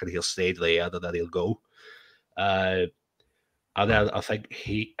 I reckon he'll stay to the end and then he'll go. And then I think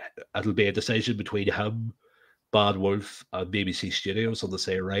it'll be a decision between him, Bad Wolf, and BBC Studios, and they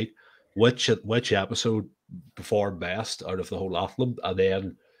say, right, which episode performed best out of the whole lot of them, and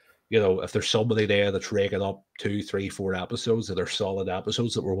then if there's somebody there that's raking up 2, 3, 4 episodes that are solid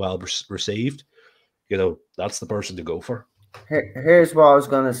episodes that were well received, that's the person to go for. Here's what I was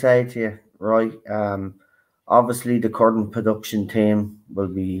going to say to you, right? Obviously, the current production team will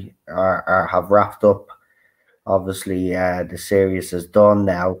be have wrapped up. Obviously, the series is done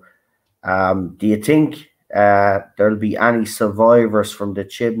now. Do you think there'll be any survivors from the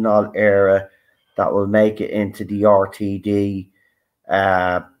Chibnall era that will make it into the RTD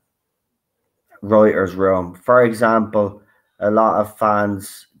writer's room? For example, a lot of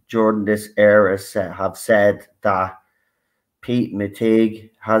fans during this era have said that Pete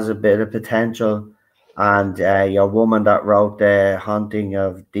McTeague has a bit of potential, and your woman that wrote The Haunting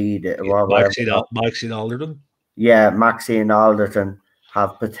of Maxine Alderton. Yeah, Maxine Alderton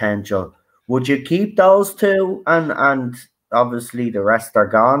have potential. Would you keep those two and obviously the rest are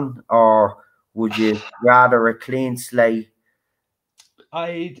gone, or would you rather a clean slate?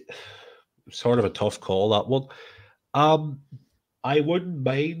 Sort of a tough call, that one. I wouldn't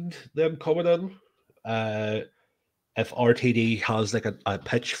mind them coming in. If RTD has like a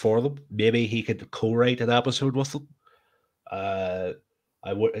pitch for them, maybe he could co-write an episode with them.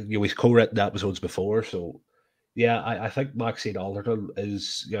 He's co-written episodes before, so yeah, I think Maxine Alderton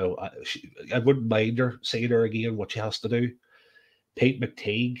is, I wouldn't mind her seeing her again, what she has to do. Pete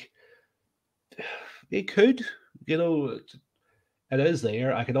McTeague, he could, it is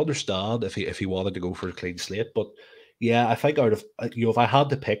there. I can understand if he wanted to go for a clean slate, but yeah, I think out of if I had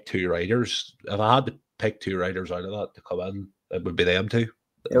to pick two writers, out of that to come in, it would be them two.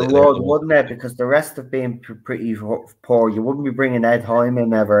 It would, wouldn't it? Because the rest have been pretty poor. You wouldn't be bringing Ed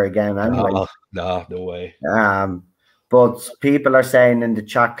Hyman ever again, anyway. No way. But people are saying in the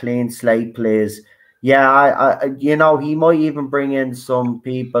chat, clean slate, please. Yeah, you know, he might even bring in some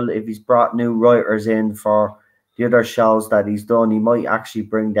people if he's brought new writers in for the other shows that he's done. He might actually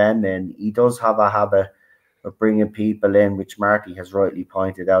bring them in. He does have a habit of bringing people in, which Marty has rightly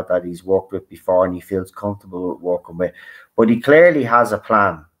pointed out that he's worked with before and he feels comfortable with working with. But he clearly has a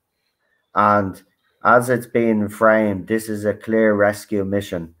plan, and as it's being framed, this is a clear rescue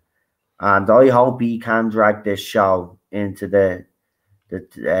mission, and I hope he can drag this show into the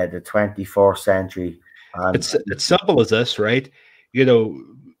 24th century. And It's simple as this, right? You know,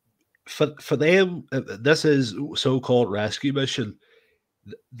 for them, this is so-called rescue mission.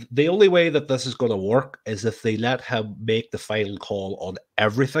 The only way that this is going to work is if they let him make the final call on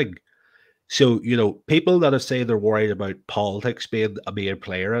everything. So, you know, people that are saying they're worried about politics being a main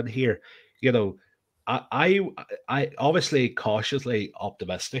player in here, you know, I obviously cautiously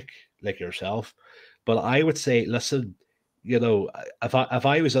optimistic like yourself, but I would say, listen, you know, if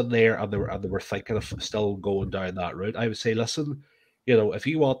I was in there and they were thinking of still going down that route, I would say, listen, you know, if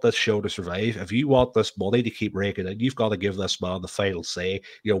you want this show to survive, if you want this money to keep raking in, you've got to give this man the final say.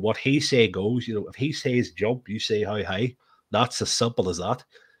 You know, what he say goes. You know, if he says jump, you say how high. That's as simple as that.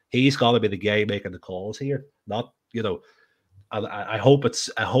 He's got to be the guy making the calls here, not, you know. And I hope it's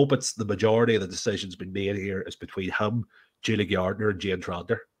the majority of the decisions being made here is between him, Julie Gardner, and Jane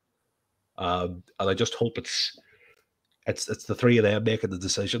Tranter. And I just hope it's the three of them making the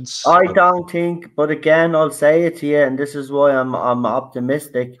decisions. I don't think, but again, I'll say it to you, and this is why I'm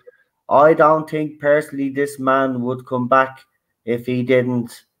optimistic. I don't think personally this man would come back if he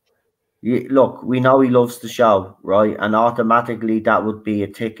didn't. Look, we know he loves the show, right? And automatically that would be a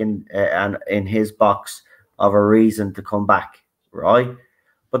tick in his box of a reason to come back, right?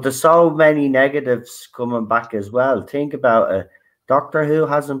 But there's so many negatives coming back as well. Think about it. Doctor Who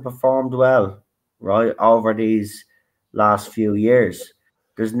hasn't performed well, right, over these last few years.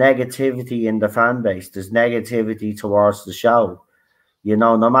 There's negativity in the fan base. There's negativity towards the show. You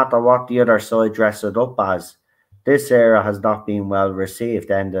know, no matter what the other side dress it up as, this era has not been well received.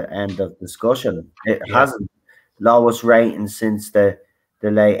 End of discussion. It Yeah, hasn't. Lowest rating since the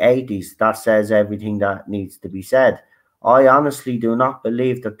late 80s. That says everything that needs to be said. I honestly do not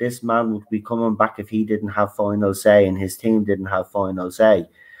believe that this man would be coming back if he didn't have final say and his team didn't have final say.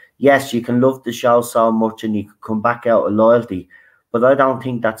 Yes, you can love the show so much and you could come back out of loyalty, but I don't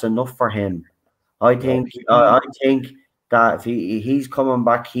think that's enough for him. I no, think I think that if he's coming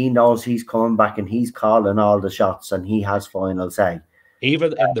back, he knows he's coming back and he's calling all the shots and he has final say.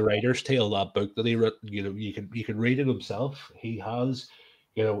 even in the writer's tale, that book that he wrote, you know, you can read it himself. He has,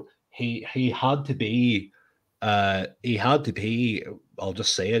 you know, he had to be, he had to be. I'll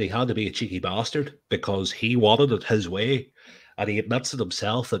just say it. He had to be a cheeky bastard because he wanted it his way, and he admits it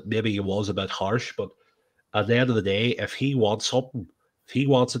himself that maybe he was a bit harsh. But at the end of the day, if he wants something, if he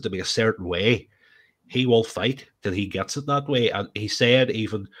wants it to be a certain way, he will fight till he gets it that way. And he said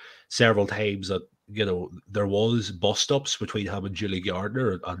even several times that, you know, there was bust ups between him and Julie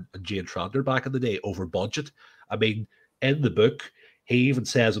Gardner and Jane Tranter back in the day over budget. I mean, in the book, he even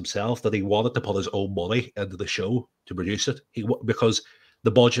says himself that he wanted to put his own money into the show to produce it. Because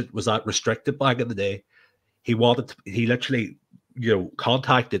the budget was that restricted back in the day. He literally, you know,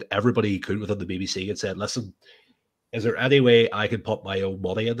 contacted everybody he could within the BBC and said, "Listen, is there any way I can put my own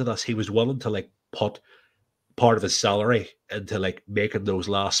money into this?" He was willing to like put part of his salary into like making those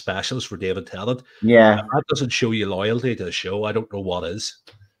last specials for David Tennant. Yeah, If that doesn't show you loyalty to the show, I don't know what is.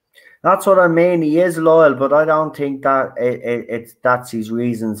 that's what I mean. He is loyal, but I don't think that it's that's his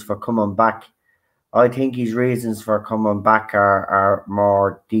reasons for coming back. I think his reasons for coming back are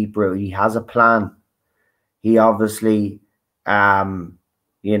more deep rooted. He has a plan. He obviously,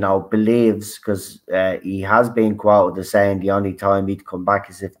 you know, believes because he has been quoted as saying the only time he'd come back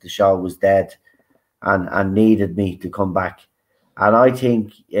is if the show was dead and needed me to come back. And I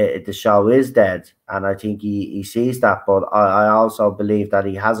think the show is dead, and I think he sees that. But I also believe that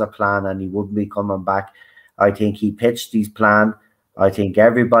he has a plan and he wouldn't be coming back. I think he pitched his plan. I think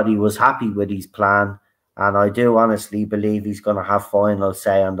everybody was happy with his plan. And I do honestly believe he's going to have final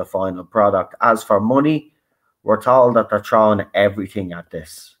say on the final product. As for money, we're told that they're throwing everything at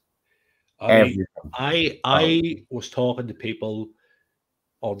this. I mean, Everything. Oh, I was talking to people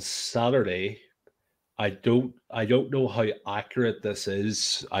on Saturday. I don't know how accurate this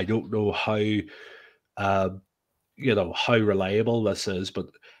is. I don't know how um, you know, how reliable this is, but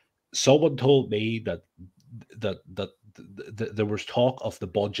someone told me that there was talk of the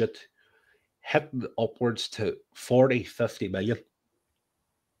budget hitting upwards to 40, 50 million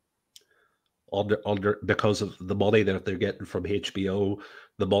under because of the money that they're getting from HBO,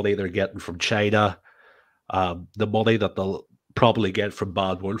 the money they're getting from China, the money that they'll probably get from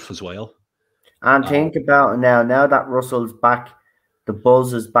Bad Wolf as well. And think about it now. Now that Russell's back, the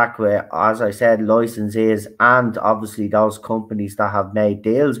buzz is back with, as I said, licensees and obviously those companies that have made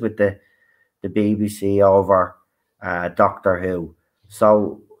deals with the BBC over Doctor Who.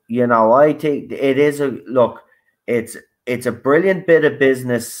 So, you know, I think it is a look, it's a brilliant bit of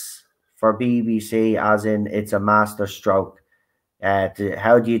business for BBC, as in it's a master stroke.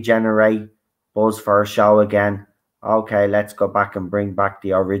 How do you generate buzz for a show again? Okay, let's go back and bring back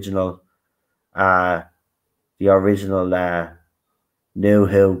the original new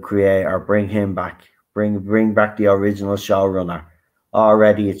Who creator, bring him back. Bring back the original showrunner.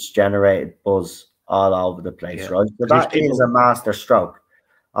 Already it's generated buzz all over the place, right? So that is a master stroke.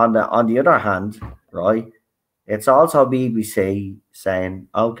 On the other hand, right, it's also BBC saying,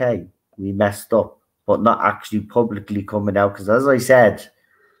 okay, we messed up, but not actually publicly coming out. Because as I said,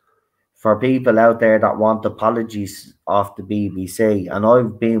 for people out there that want apologies off the BBC, and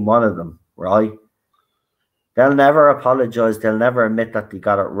I've been one of them, right? They'll never apologize. They'll never admit that they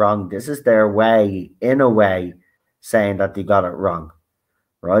got it wrong. This is their way, in a way, saying that they got it wrong,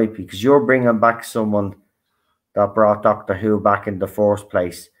 right? Because you're bringing back someone that brought Doctor Who back in the first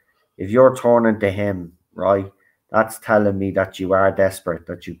place. If you're turning to him, right, that's telling me that you are desperate,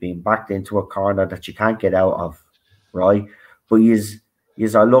 that you've been backed into a corner that you can't get out of, right? But you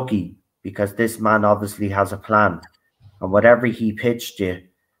are lucky because this man obviously has a plan. And whatever he pitched you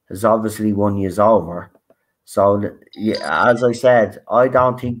has obviously won you over. So, yeah, as I said, I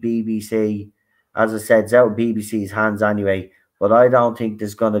don't think BBC, as I said, it's out of BBC's hands anyway, but I don't think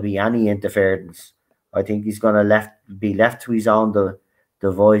there's going to be any interference. I think he's going to be left to his own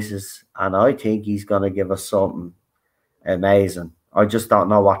devices, and I think he's going to give us something amazing. I just don't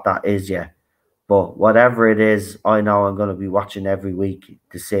know what that is yet. But whatever it is, I know I'm going to be watching every week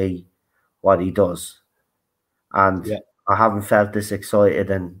to see what he does. And yeah, I haven't felt this excited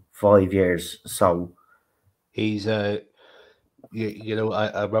in 5 years. So he's you know,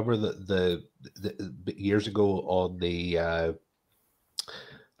 I remember the years ago on the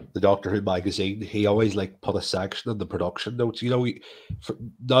Doctor Who magazine, he always like put a section in the production notes. You know,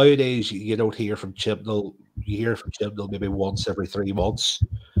 nowadays you don't hear from Chibnall. You hear from Chibnall maybe once every 3 months.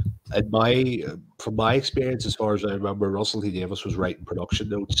 And from my experience, as far as I remember, Russell T Davies was writing production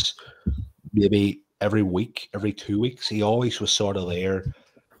notes maybe every week, every 2 weeks. He always was sort of there,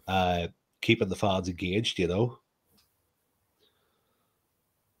 keeping the fans engaged. You know.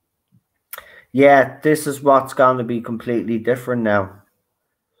 Yeah, this is what's going to be completely different now.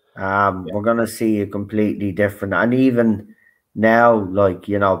 We're going to see a completely different, and even now, like,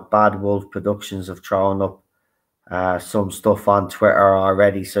 you know, Bad Wolf Productions have thrown up some stuff on Twitter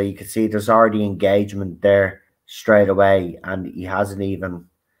already, so you can see there's already engagement there straight away, and he hasn't even,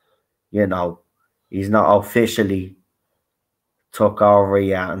 you know, he's not officially took over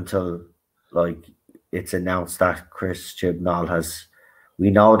yet until, like, it's announced that Chris Chibnall has, we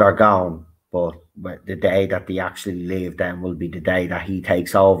know they're gone, but the day that they actually leave then will be the day that he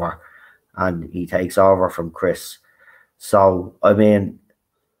takes over, and he takes over from Chris. So, I mean,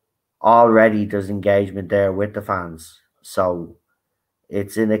 already there's engagement there with the fans. So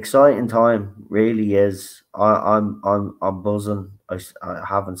it's an exciting time, really is. I'm buzzing. I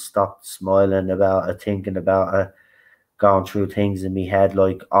haven't stopped smiling about it, thinking about it, going through things in my head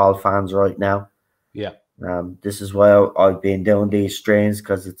like all fans right now. Yeah. This is why I've been doing these streams,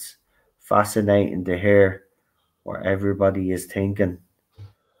 because it's fascinating to hear what everybody is thinking,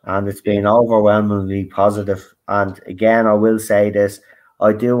 and it's been overwhelmingly positive. And again, I will say this,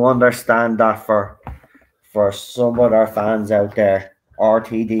 I do understand that for some other fans out there,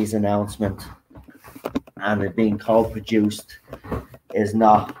 RTD's announcement and it being co-produced is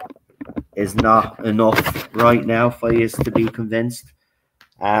not enough right now for you to be convinced.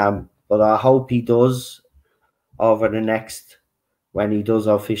 But I hope he does over the next, when he does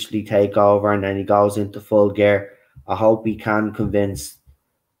officially take over and then he goes into full gear. I hope he can convince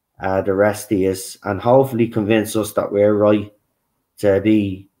the rest of us, and hopefully convince us that we're right to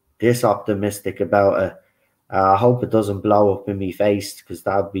be this optimistic about it. I hope it doesn't blow up in my face, because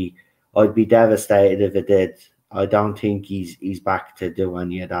I'd be devastated if it did. I don't think he's back to do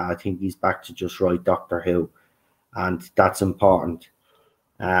any of that. I think he's back to just write Doctor Who, and that's important.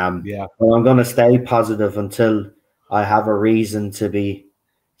 Yeah. But I'm going to stay positive until I have a reason to be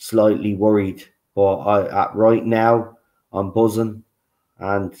slightly worried. But right now, I'm buzzing,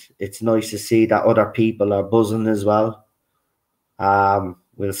 and it's nice to see that other people are buzzing as well.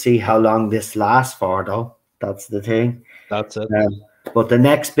 We'll see how long this lasts for, though. That's the thing. That's it. But the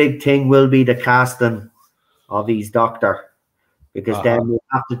next big thing will be the casting of his Doctor, because then we'll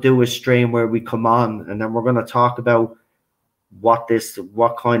have to do a stream where we come on, and then we're going to talk about what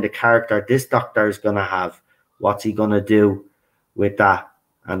kind of character this Doctor is going to have. What's he going to do with that?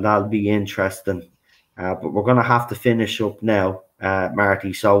 And that'll be interesting. But we're going to have to finish up now,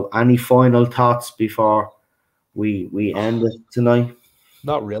 Marty. So, any final thoughts before we end it tonight?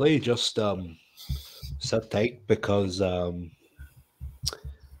 Not really, just sit tight because I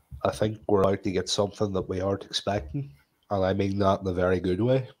think we're out to get something that we aren't expecting, and I mean that in a very good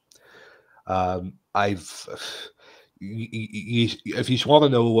way. I've if you want to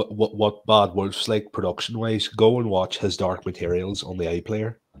know what Bad Wolf's like production wise, go and watch his Dark Materials on the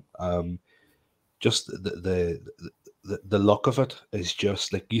iPlayer. Just the look of it is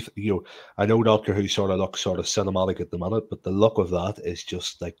just like you know. I know Doctor Who sort of looks sort of cinematic at the minute, but the look of that is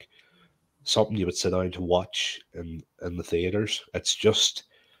just like something you would sit down to watch in the theaters. It's just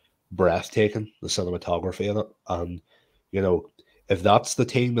breathtaking, the cinematography in it, and you know, if that's the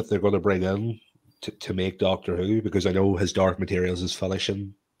team that they're going to bring in to make Doctor Who, because I know his Dark Materials is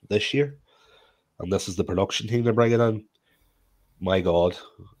finishing this year, and this is the production team they're bringing in. My God,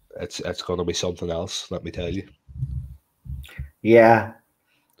 it's going to be something else. Let me tell you. Yeah.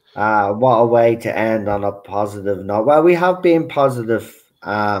 What a way to end on a positive note. Well, we have been positive,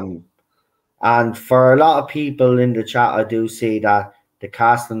 and for a lot of people in the chat, I do see that the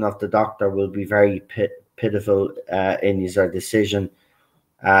casting of the Doctor will be very pitiful in his decision,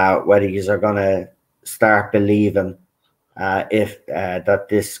 whether you are going to start believing if that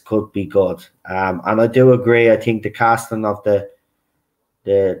this could be good. And I do agree. I think the casting of the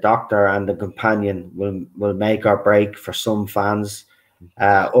Doctor and the Companion will make or break for some fans.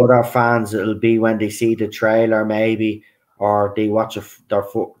 Other fans, it'll be when they see the trailer maybe, or they watch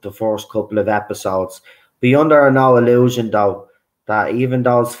the first couple of episodes. Be under no illusion though that even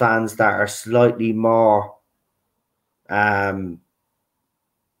those fans that are slightly more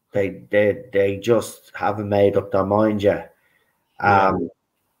they just haven't made up their mind yet.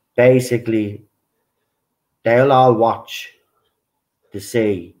 Basically they'll all watch to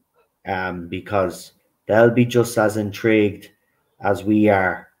see, because they'll be just as intrigued as we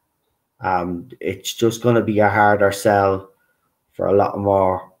are. It's just going to be a harder sell for a lot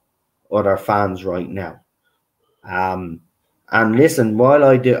more other fans right now. And listen, while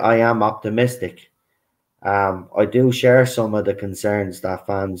I am optimistic, I do share some of the concerns that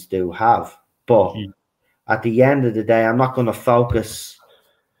fans do have. But at the end of the day, I'm not going to focus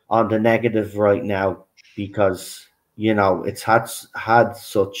on the negative right now, because you know it's had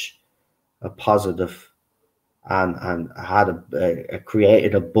such a positive and had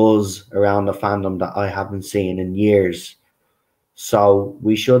created a buzz around the fandom that I haven't seen in years. So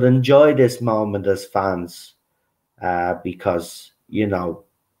we should enjoy this moment as fans, because you know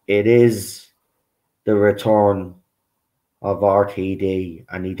it is the return of RTD,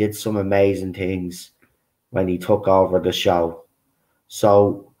 and he did some amazing things when he took over the show.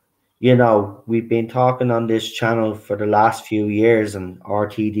 So, you know, we've been talking on this channel for the last few years, and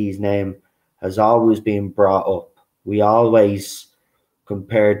RTD's name has always been brought up. We always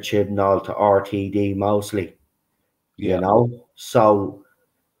compared Chibnall to RTD mostly, you know. So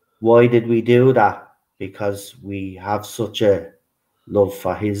why did we do that? Because we have such a love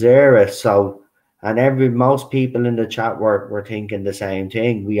for his era. So, and most people in the chat were thinking the same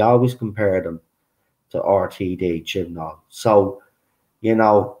thing. We always compared him to RTD Chibnall. So, you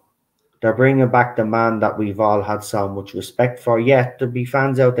know, they're bringing back the man that we've all had so much respect for. Yet there'll be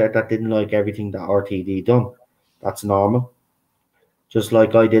fans out there that didn't like everything that RTD done. That's normal. Just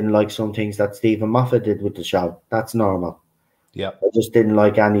like I didn't like some things that Stephen Moffat did with the show. That's normal. Yeah. I just didn't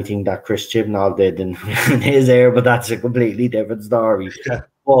like anything that Chris Chibnall did in his era, but that's a completely different story. Yeah.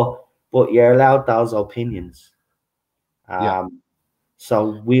 But you're allowed those opinions.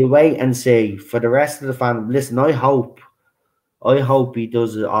 So we'll wait and see. For the rest of the fandom, listen, I hope he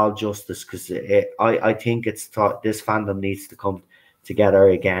does it all justice, because I think this fandom needs to come together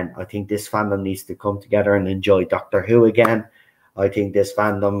again. I think this fandom needs to come together and enjoy Doctor Who again. I think this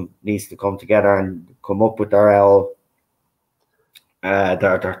fandom needs to come together and come up with their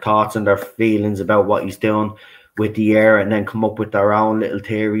thoughts and their feelings about what he's doing with the air, and then come up with their own little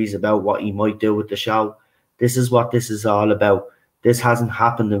theories about what he might do with the show. This is what this is all about. This hasn't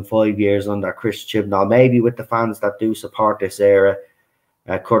happened in 5 years under Chris Chibnall. Maybe with the fans that do support this era,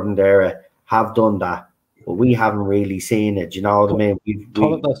 current era, have done that, but we haven't really seen it. You know what I mean?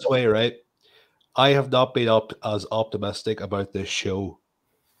 Put it this way, right? I have not been as optimistic about this show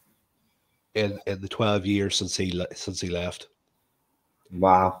in the 12 years since he left.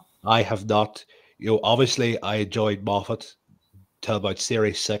 Wow. I have not. You know, obviously, I enjoyed Moffat till about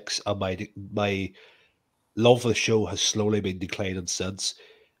series 6, and my love for the show has slowly been declining since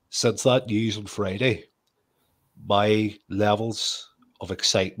that news on Friday. my levels of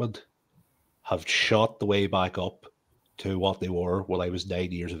excitement have shot the way back up to what they were when I was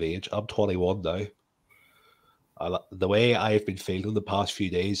 9 years of age. I'm 21 now. The way I've been feeling the past few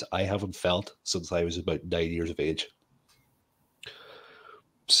days, I haven't felt since I was about 9 years of age.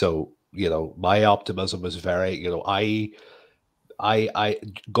 So, you know, my optimism is very, you know, I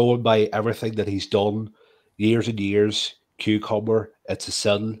going by everything that he's done, years and years, cucumber, it's a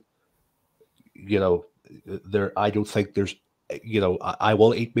sin. You know, I don't think there's, you know, I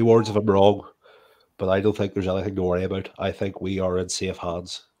will eat my words if I'm wrong, but I don't think there's anything to worry about. I think we are in safe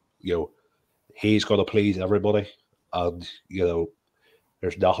hands. You know, he's going to please everybody, and you know,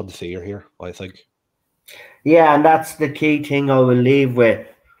 there's nothing to fear here, I think. Yeah, and that's the key thing I will leave with.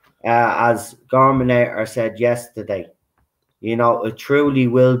 As Garminator said yesterday, you know, it truly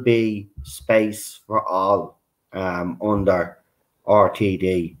will be space for all under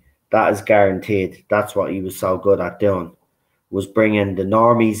RTD. That is guaranteed. That's what he was so good at doing, was bringing the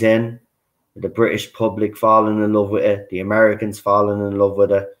normies in, the British public falling in love with it, the Americans falling in love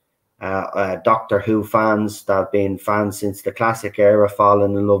with it, Doctor Who fans that have been fans since the classic era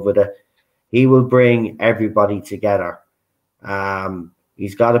falling in love with it. He will bring everybody together.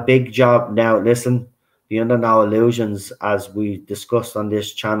 He's got a big job now. Listen, be under no illusions, as we discussed on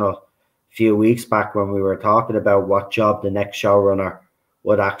this channel a few weeks back when we were talking about what job the next showrunner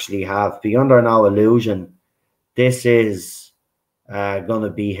would actually have. Be under no illusion, this is going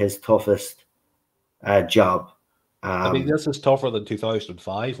to be his toughest job. I mean, this is tougher than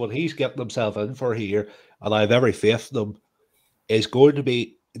 2005. What he's getting himself in for here, and I have every faith in him, is going to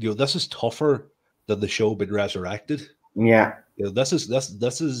be, you know, this is tougher than the show being resurrected. Yeah. You know, this is,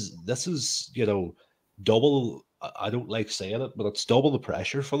 you know, double. I don't like saying it, but it's double the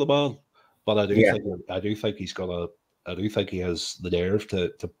pressure for the man. But I do think he's gonna. I do think he has the nerve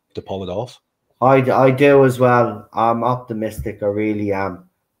to pull it off. I do as well. I'm optimistic. I really am.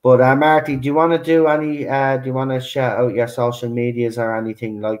 But Marty, do you want to do any? Do you want to shout out your social medias or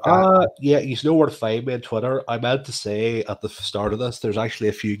anything like that? Yeah, you know where to find me on Twitter. I meant to say at the start of this, there's actually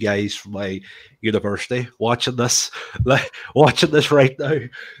a few guys from my university watching this, watching this right now.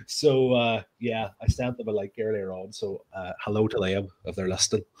 So yeah, I sent them a link earlier on. So hello to them if they're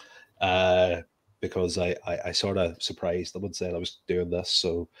listening. Because I sort of surprised them and said I was doing this.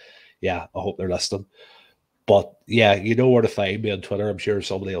 So yeah, I hope they're listening. But yeah, you know where to find me on Twitter. I'm sure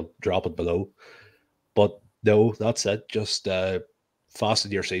somebody will drop it below. But no, that's it. Just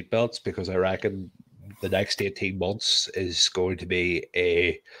fasten your seatbelts, because I reckon the next 18 months is going to be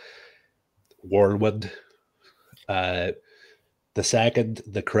a whirlwind. The second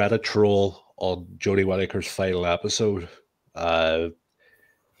the credits roll on Jodie Whittaker's final episode, I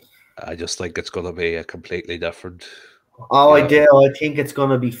just think it's going to be a completely different. Oh, I do. I think it's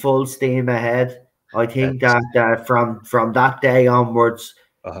going to be full steam ahead. I think that from that day onwards,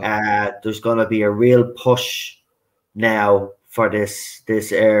 there's going to be a real push now for this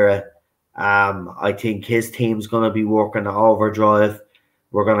era. I think his team's going to be working at overdrive.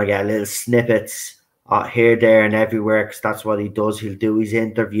 We're going to get little snippets here, there, and everywhere, because that's what he does. He'll do his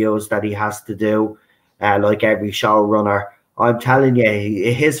interviews that he has to do, like every showrunner. I'm telling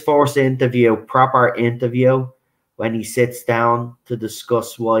you, his first interview, proper interview, when he sits down to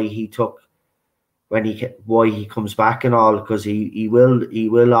discuss why he comes back and all, because he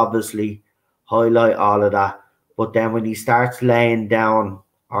will obviously highlight all of that. But then when he starts laying down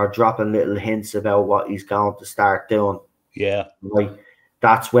or dropping little hints about what he's going to start doing, right,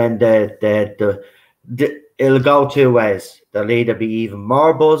 that's when the it'll go two ways. There'll either be even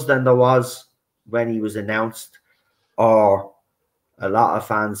more buzz than there was when he was announced, or a lot of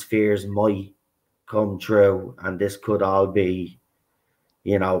fans' fears might come true, and this could all be,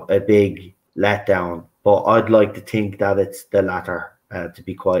 you know, a big letdown. But I'd like to think that it's the latter, to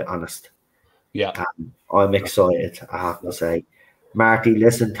be quite honest. Yeah. I'm excited, I have to say. Marty,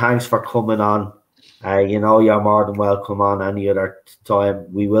 listen, thanks for coming on. You know, you're more than welcome on any other time.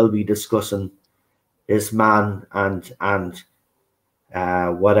 We will be discussing this man and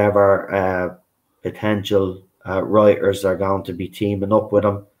whatever potential writers are going to be teaming up with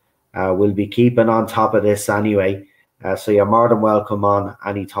him. We'll be keeping on top of this anyway. So you're more than welcome on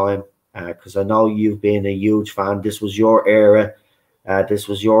anytime, because I know you've been a huge fan. This was your era. This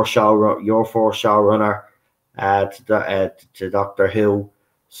was your show, your first showrunner to Doctor Who.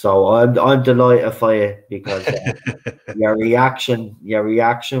 So I'm delighted for you, because your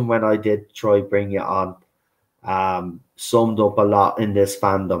reaction when I did try bring you on summed up a lot in this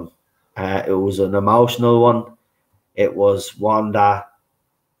fandom. It was an emotional one. It was one that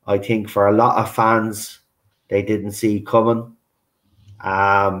I think for a lot of fans, they didn't see coming.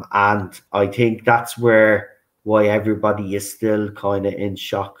 And I think that's where why everybody is still kind of in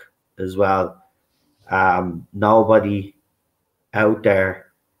shock as well. Nobody out there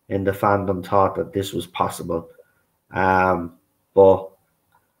in the fandom thought that this was possible. But of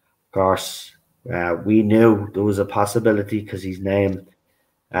course, we knew there was a possibility because his name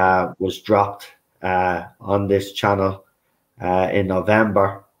was dropped on this channel in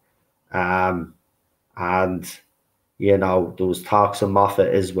November. And, you know, there was talks of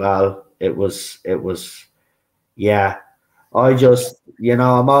Moffat as well. It was, yeah. I just, you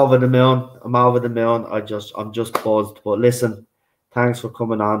know, I'm over the moon. I'm over the moon. I'm just buzzed. But listen, thanks for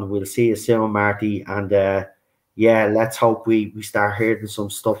coming on. We'll see you soon, Marty. And yeah, let's hope we start hearing some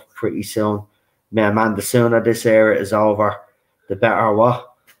stuff pretty soon. Man, the sooner this era is over, the better. What?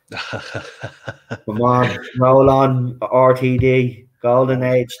 Come on, roll on, RTD, Golden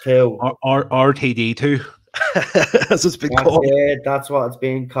Age 2. RTD 2, as it's been called. That's what it's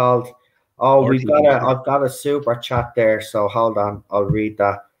being called. Oh, I've got a super chat there, so hold on, I'll read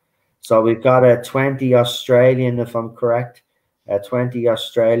that. So we've got a 20 Australian, if I'm correct, a 20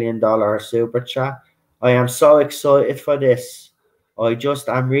 Australian dollar super chat. I am so excited for this.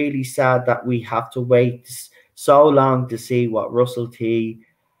 I'm really sad that we have to wait so long to see what Russell T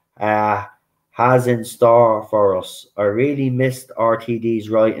has in store for us. I really missed RTD's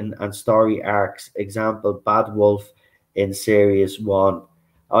writing and story arcs. Example, Bad Wolf in Series 1.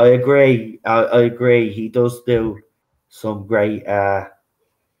 I agree. I agree. He does do some great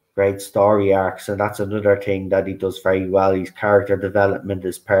story arcs, and that's another thing that he does very well. His character development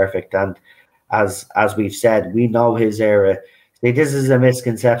is perfect, and as we've said, we know his era. See, this is a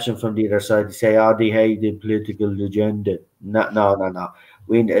misconception from the other side to say, "Oh, they hate the political agenda." No.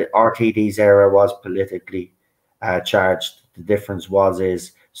 RTD's era was politically charged. The difference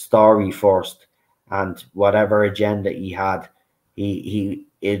is story first, and whatever agenda he had,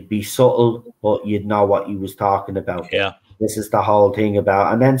 it'd be subtle, but you'd know what he was talking about. Yeah, this is the whole thing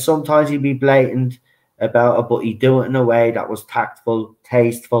about. And then sometimes he'd be blatant about it, but he'd do it in a way that was tactful,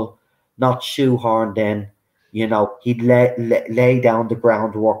 tasteful, not shoehorned in. You know, he'd lay down the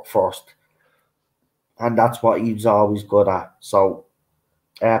groundwork first, and that's what he was always good at. So,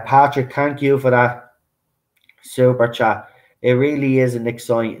 Patrick, thank you for that super chat. It really is an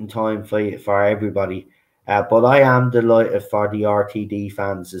exciting time for everybody. But I am delighted for the RTD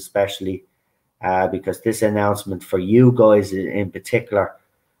fans, especially because this announcement for you guys in particular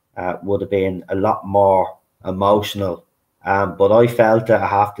would have been a lot more emotional. But I felt it, I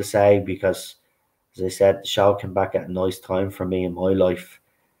have to say, because, as I said, the show came back at a nice time for me in my life,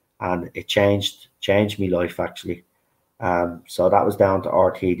 and it changed my life, actually. So that was down to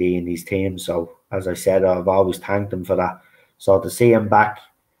RTD and his team. So, as I said, I've always thanked them for that. So to see him back,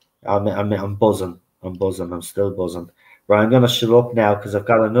 I'm buzzing. I'm still buzzing. Right, I'm going to shut up now because I've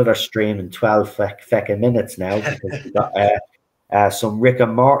got another stream in 12 feckin' minutes now, because we've got some Rick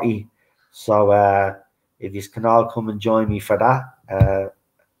and Marty. So if you can all come and join me for that,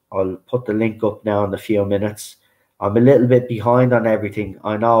 I'll put the link up now in a few minutes. I'm a little bit behind on everything,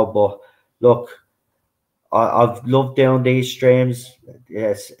 I know, but look, I've loved doing these streams.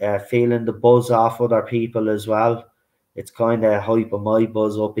 Yes, feeling the buzz off other people as well. It's kind of hyping my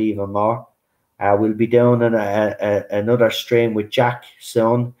buzz up even more. We'll be doing another stream with Jack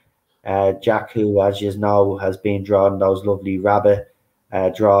soon. Jack, who, as you know, has been drawing those lovely rabbit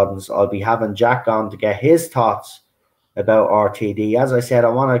drawings. I'll be having Jack on to get his thoughts about RTD. As I said, I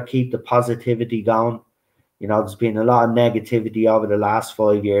want to keep the positivity going. You know, there's been a lot of negativity over the last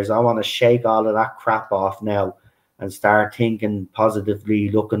 5 years. I want to shake all of that crap off now and start thinking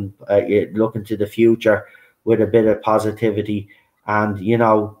positively, looking to the future with a bit of positivity. And, you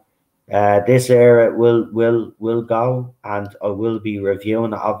know, this era will go, and I will be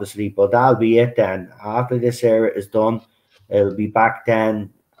reviewing it, obviously, but that'll be it then. After this era is done, it'll be back then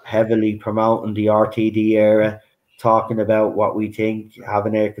heavily promoting the RTD era, talking about what we think,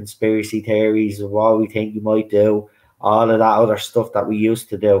 having our conspiracy theories of what we think you might do, all of that other stuff that we used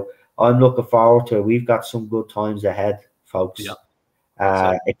to do. I'm looking forward to it. We've got some good times ahead, folks.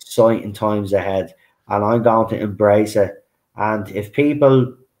 Yeah. Exciting times ahead, and I'm going to embrace it. And if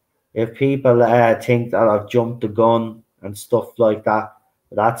people think that I've jumped the gun and stuff like that,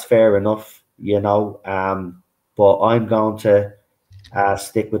 that's fair enough, you know. But I'm going to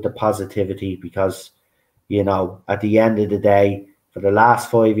stick with the positivity, because, you know, at the end of the day, for the last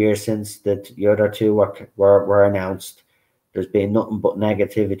 5 years since the other two were announced, there's been nothing but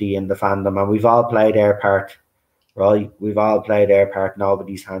negativity in the fandom, and we've all played our part, right? We've all played our part.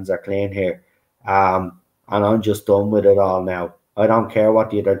 Nobody's hands are clean here. And I'm just done with it all now. I don't care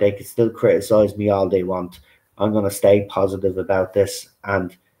what they can still criticize me all they want. I'm going to stay positive about this,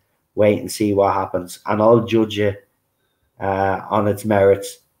 and wait and see what happens. And I'll judge it on its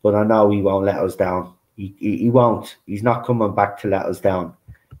merits. But I know he won't let us down. He won't. He's not coming back to let us down.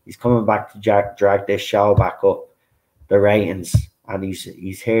 He's coming back to drag this show back up the ratings, and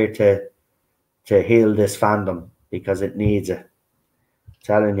he's here to heal this fandom because it needs it. I'm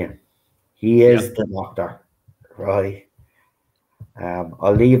telling you, he is the Doctor, right?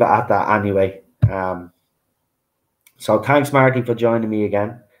 I'll leave it at that anyway. So thanks, Marty, for joining me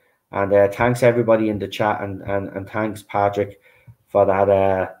again, and thanks everybody in the chat, and thanks Patrick for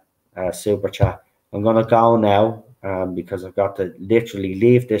that super chat. I'm gonna go now because I've got to literally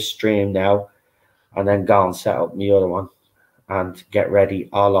leave this stream now and then go and set up my other one and get ready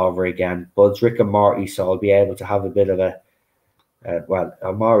all over again. But it's Rick and Morty, so I'll be able to have a bit of a well,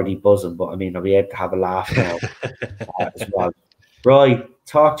 I'm already buzzing, but I mean, I'll be able to have a laugh now as well. Right,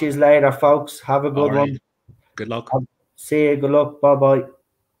 talk to you later, folks. Have a good one. Good luck. See you. Good luck. Bye-bye.